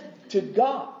commitment to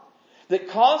God that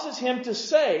causes him to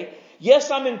say,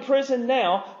 yes, I'm in prison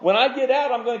now. When I get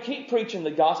out, I'm going to keep preaching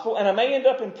the gospel, and I may end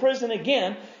up in prison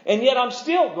again, and yet I'm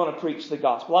still going to preach the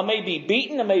gospel. I may be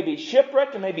beaten, I may be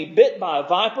shipwrecked, I may be bit by a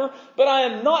viper, but I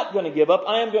am not going to give up.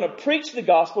 I am going to preach the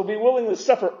gospel, be willing to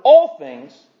suffer all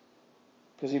things,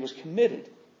 because he was committed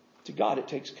to God. It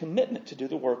takes commitment to do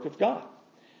the work of God.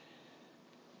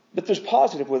 But there's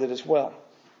positive with it as well.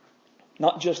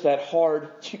 Not just that hard,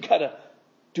 you got to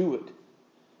do it.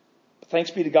 Thanks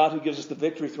be to God who gives us the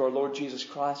victory through our Lord Jesus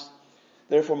Christ.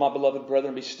 Therefore, my beloved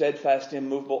brethren, be steadfast,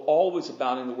 immovable, always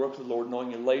abounding in the work of the Lord,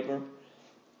 knowing your labor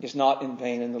is not in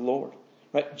vain in the Lord.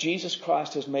 Right? Jesus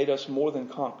Christ has made us more than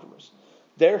conquerors.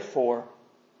 Therefore,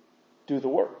 do the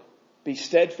work. Be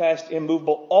steadfast,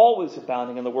 immovable, always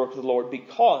abounding in the work of the Lord,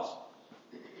 because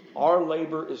our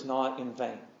labor is not in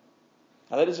vain.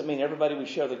 Now, that doesn't mean everybody we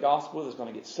share the gospel with is going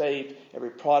to get saved.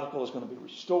 Every prodigal is going to be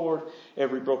restored.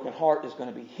 Every broken heart is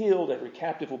going to be healed. Every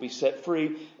captive will be set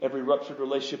free. Every ruptured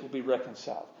relationship will be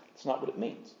reconciled. That's not what it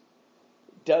means.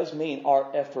 It does mean our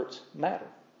efforts matter.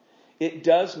 It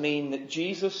does mean that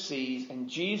Jesus sees and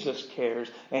Jesus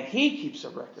cares, and he keeps a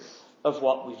record of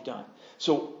what we've done.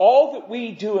 So all that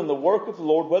we do in the work of the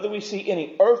Lord, whether we see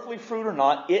any earthly fruit or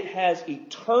not, it has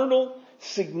eternal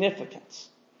significance.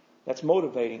 That's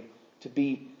motivating to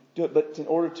do it. But in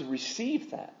order to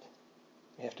receive that,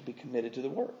 we have to be committed to the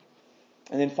work.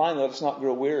 And then finally, let us not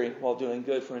grow weary while doing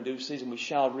good, for in due season we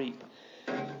shall reap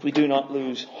if we do not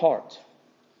lose heart.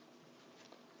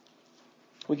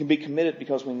 We can be committed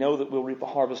because we know that we'll reap a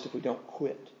harvest if we don't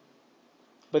quit.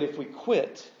 But if we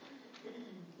quit,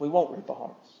 we won't reap a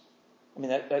harvest. I mean,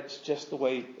 that's just the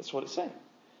way, that's what it's saying.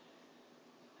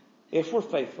 If we're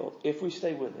faithful, if we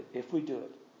stay with it, if we do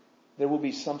it, there will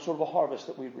be some sort of a harvest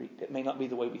that we reap. It may not be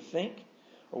the way we think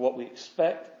or what we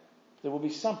expect. There will be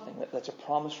something that's a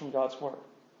promise from God's Word.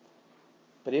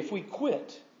 But if we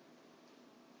quit,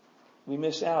 we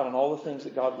miss out on all the things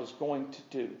that God was going to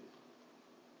do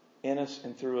in us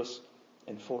and through us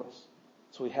and for us.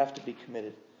 So we have to be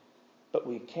committed. But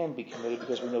we can be committed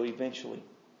because we know eventually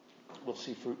we'll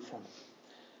see fruit from it.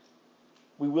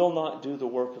 We will not do the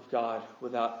work of God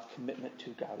without commitment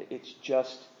to God. It's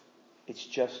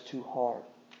just too hard.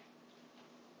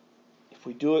 If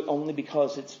we do it only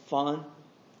because it's fun,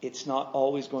 it's not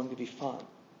always going to be fun.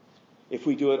 If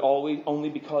we do it only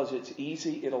because it's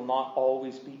easy, it'll not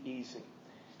always be easy.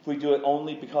 If we do it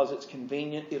only because it's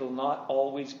convenient, it'll not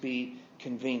always be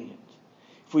convenient.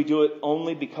 If we do it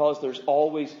only because there's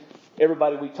always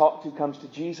everybody we talk to comes to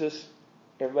Jesus,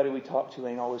 everybody we talk to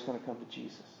ain't always going to come to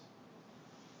Jesus.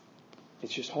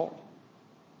 It's just hard.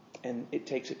 And it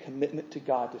takes a commitment to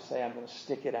God to say, I'm going to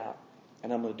stick it out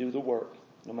and I'm going to do the work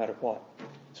no matter what.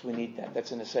 So we need that.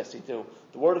 That's a necessity too.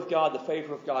 The Word of God, the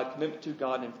favor of God, commitment to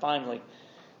God, and finally,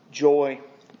 joy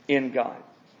in God.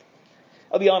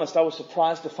 I'll be honest, I was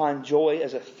surprised to find joy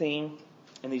as a theme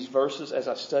in these verses as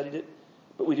I studied it.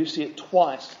 But we do see it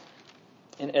twice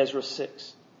in Ezra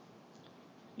 6.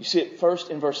 You see it first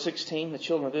in verse 16, the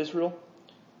children of Israel.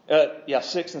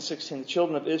 6 and 16. The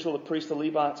children of Israel, the priests, the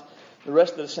Levites, the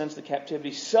rest of the descendants of the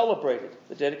captivity celebrated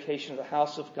the dedication of the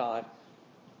house of God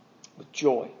with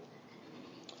joy.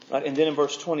 Right? And then in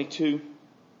verse 22,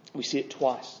 we see it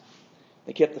twice.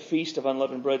 They kept the feast of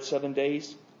unleavened bread 7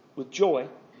 days with joy,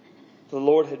 for the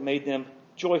Lord had made them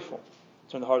joyful.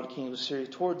 Turned the heart of the king of Assyria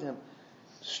toward them,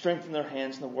 strengthened their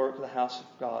hands in the work of the house of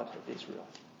God of Israel.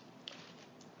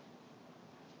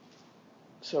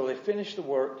 So they finished the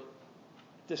work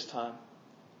this time,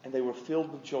 and they were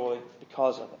filled with joy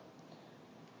because of it.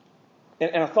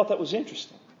 And I thought that was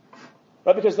interesting,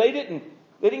 right? Because they didn't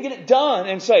get it done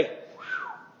and say,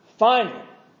 finally,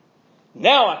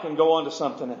 now I can go on to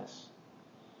something else.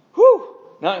 Whew!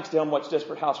 Now I can stay home and watch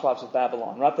Desperate Housewives of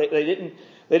Babylon, right? They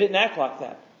didn't act like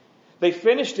that. They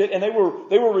finished it and they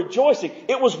were rejoicing.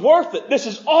 It was worth it. This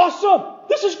is awesome.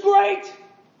 This is great.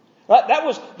 Right?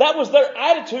 That was their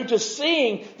attitude to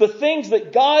seeing the things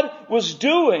that God was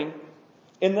doing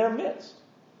in their midst.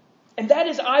 And that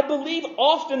is, I believe,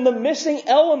 often the missing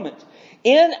element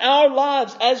in our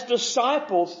lives as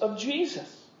disciples of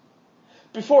Jesus.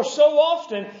 Before so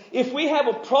often, if we have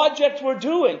a project we're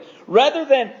doing, rather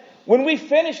than when we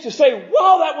finish to say,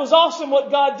 wow, that was awesome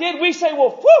what God did, we say, well,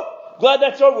 whew, glad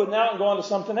that's over with now and go on to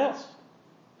something else.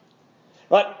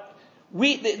 Right?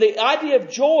 The idea of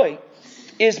joy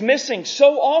is missing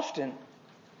so often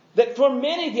that for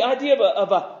many the idea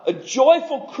of a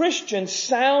joyful Christian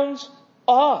sounds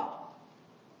odd.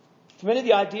 For many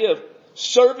the idea of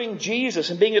serving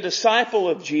Jesus and being a disciple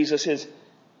of Jesus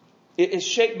is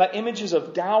shaped by images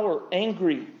of dour,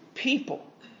 angry people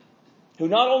who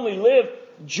not only live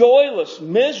joyless,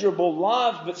 miserable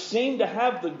lives, but seem to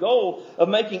have the goal of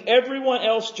making everyone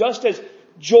else just as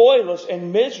joyless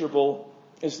and miserable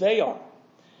as they are.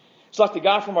 It's like the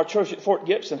guy from our church at Fort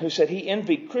Gibson who said he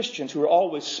envied Christians who were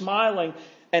always smiling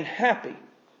and happy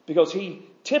because he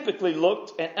typically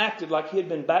looked and acted like he had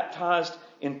been baptized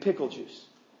in pickle juice.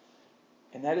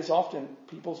 And that is often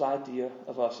people's idea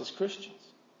of us as Christians.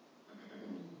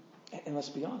 And let's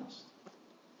be honest,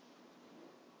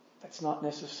 that's not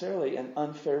necessarily an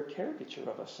unfair caricature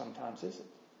of us sometimes, is it?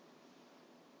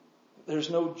 There's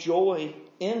no joy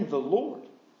in the Lord.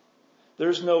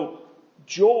 There's no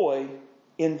joy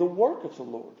in the work of the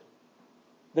Lord.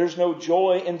 There's no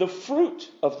joy in the fruit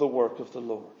of the work of the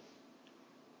Lord.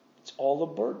 It's all a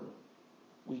burden.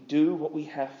 We do what we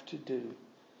have to do.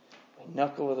 We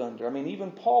knuckle it under. I mean,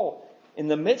 even Paul, in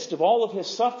the midst of all of his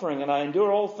suffering, and I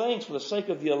endure all things for the sake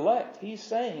of the elect, he's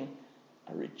saying,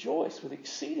 I rejoice with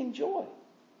exceeding joy.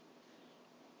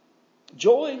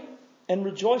 Joy and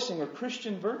rejoicing are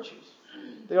Christian virtues.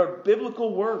 They are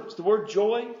biblical words. The word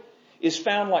joy is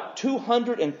found like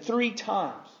 203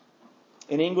 times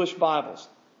in English Bibles.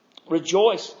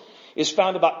 Rejoice is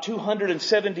found about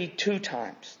 272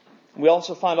 times. We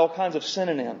also find all kinds of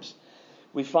synonyms.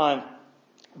 We find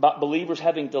about believers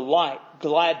having delight,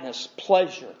 gladness,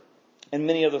 pleasure, and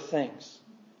many other things.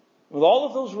 With all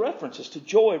of those references to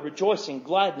joy, rejoicing,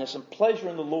 gladness, and pleasure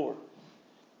in the Lord,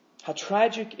 how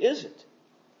tragic is it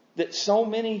that so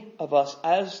many of us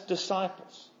as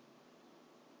disciples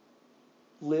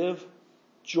live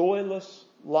joyless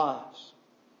lives,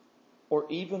 or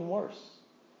even worse,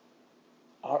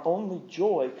 our only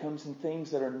joy comes in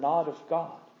things that are not of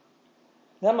God.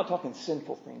 Now, I'm not talking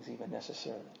sinful things even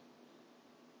necessarily.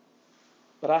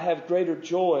 But I have greater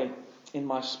joy in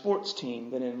my sports team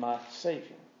than in my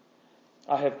Savior.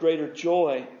 I have greater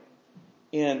joy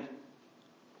in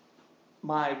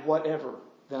my whatever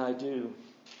than I do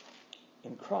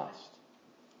in Christ.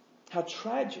 How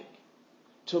tragic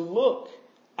to look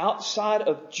outside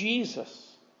of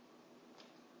Jesus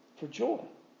for joy.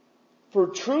 For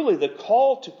truly the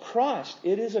call to Christ,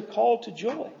 it is a call to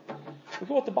joy. Look at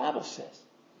what the Bible says.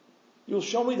 You'll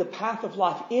show me the path of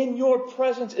life. In your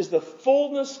presence is the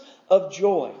fullness of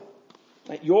joy.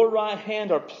 At your right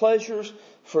hand are pleasures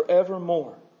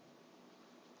forevermore.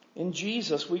 In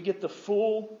Jesus, we get the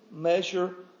full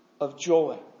measure of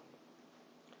joy.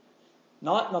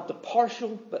 Not the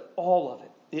partial, but all of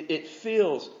it. It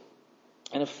fills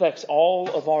and affects all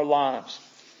of our lives.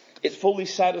 It fully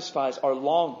satisfies our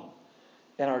longing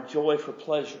and our joy for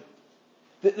pleasure.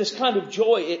 This kind of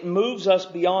joy, it moves us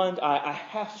beyond I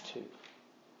have to,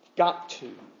 got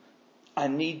to, I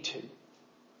need to.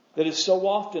 That is so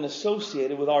often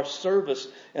associated with our service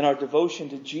and our devotion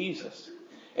to Jesus.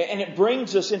 And it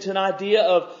brings us into an idea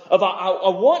of I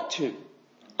want to,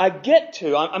 I get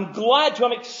to, I'm glad to,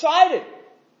 I'm excited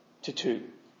to.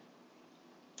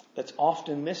 That's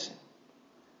often missing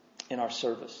in our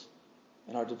service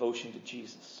and our devotion to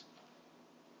Jesus.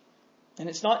 And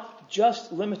it's not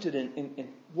just limited in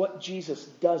what Jesus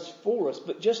does for us,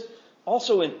 but just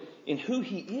also in who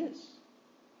He is.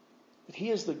 That He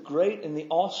is the great and the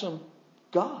awesome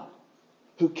God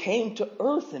who came to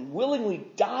earth and willingly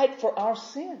died for our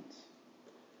sins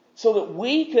so that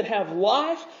we could have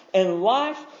life and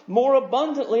life more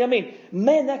abundantly. I mean,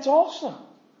 man, that's awesome.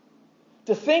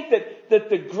 To think that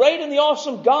the great and the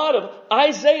awesome God of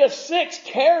Isaiah 6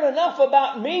 cared enough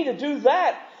about me to do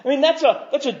that. I mean, that's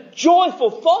a joyful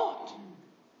thought.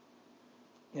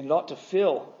 And it ought to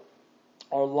fill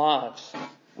our lives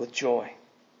with joy.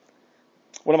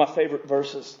 One of my favorite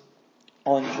verses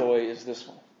on joy is this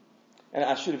one. And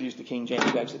I should have used the King James,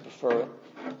 I actually prefer it.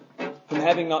 Whom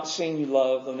having not seen you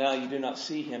love, though now you do not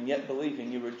see Him, yet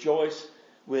believing you rejoice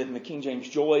with, in the King James,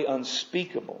 joy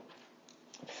unspeakable,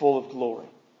 full of glory.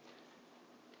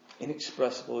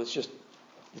 Inexpressible. It's just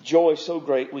the joy so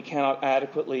great we cannot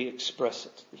adequately express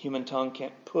it. The human tongue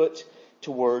can't put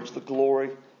to words the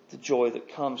glory, the joy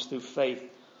that comes through faith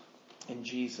in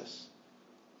Jesus.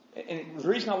 And the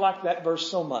reason I like that verse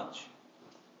so much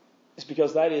is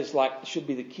because that is should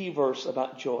be the key verse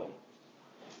about joy.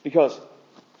 Because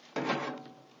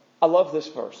I love this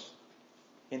verse.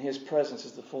 In His presence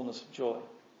is the fullness of joy.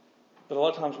 But a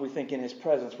lot of times we think in His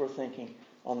presence, we're thinking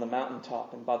on the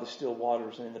mountaintop and by the still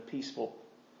waters and in the peaceful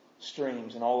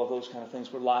streams and all of those kind of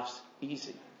things where life's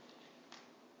easy.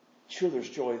 Sure, there's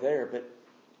joy there, but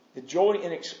the joy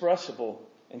inexpressible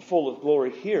and full of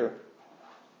glory here,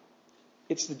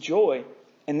 it's the joy,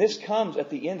 and this comes at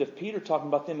the end of Peter talking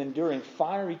about them enduring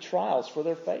fiery trials for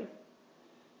their faith.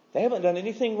 They haven't done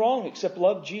anything wrong except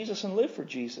love Jesus and live for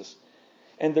Jesus.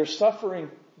 And they're suffering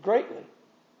greatly.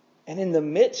 And in the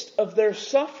midst of their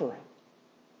suffering,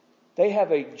 they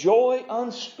have a joy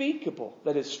unspeakable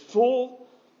that is full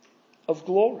of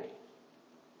glory.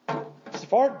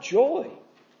 If our joy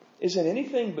isn't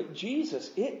anything but Jesus,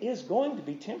 it is going to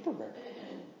be temporary.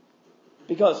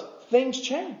 Because things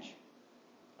change.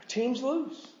 Our teams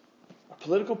lose. Our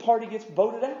political party gets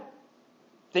voted out.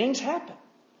 Things happen.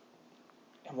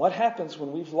 And what happens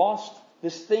when we've lost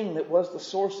this thing that was the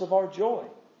source of our joy?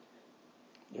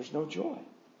 There's no joy.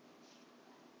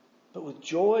 But with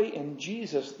joy in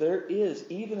Jesus, there is,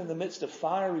 even in the midst of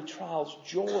fiery trials,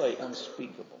 joy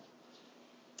unspeakable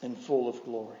and full of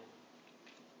glory.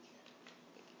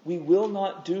 We will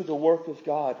not do the work of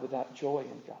God without joy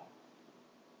in God.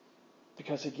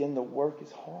 Because again, the work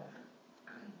is hard.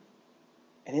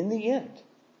 And in the end,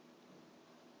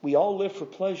 we all live for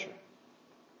pleasure.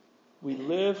 We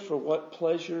live for what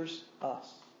pleasures us.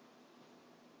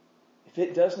 If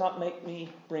it does not make me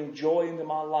bring joy into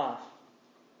my life,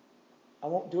 I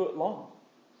won't do it long.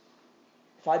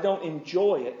 If I don't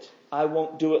enjoy it, I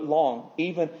won't do it long,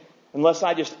 even unless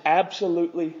I just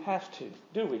absolutely have to,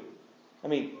 do we? I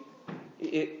mean,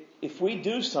 if we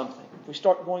do something, if we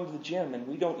start going to the gym and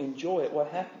we don't enjoy it, what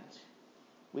happens?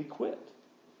 we quit.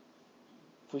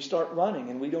 If we start running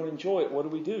and we don't enjoy it, what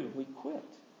do? We quit.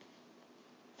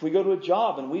 If we go to a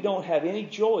job and we don't have any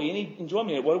joy, any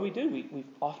enjoyment in it, what do? We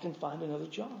often find another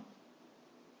job.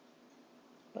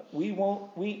 But we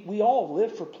all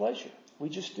live for pleasure. We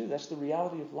just do. That's the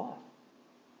reality of life.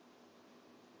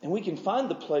 And we can find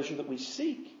the pleasure that we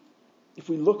seek if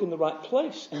we look in the right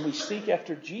place and we seek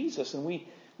after Jesus and we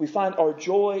find our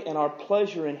joy and our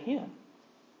pleasure in Him.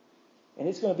 And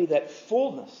it's going to be that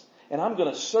fullness. And I'm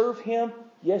going to serve Him.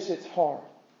 Yes, it's hard.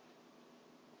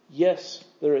 Yes,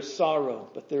 there is sorrow,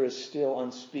 but there is still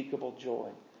unspeakable joy.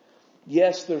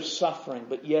 Yes, there's suffering,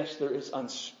 but yes, there is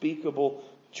unspeakable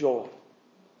joy.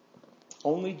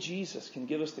 Only Jesus can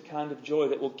give us the kind of joy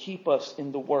that will keep us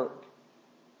in the work.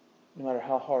 No matter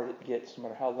how hard it gets, no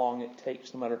matter how long it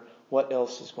takes, no matter what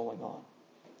else is going on.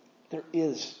 There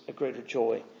is a greater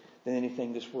joy than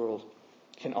anything this world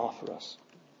can offer us.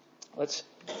 Let's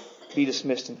be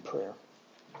dismissed in prayer.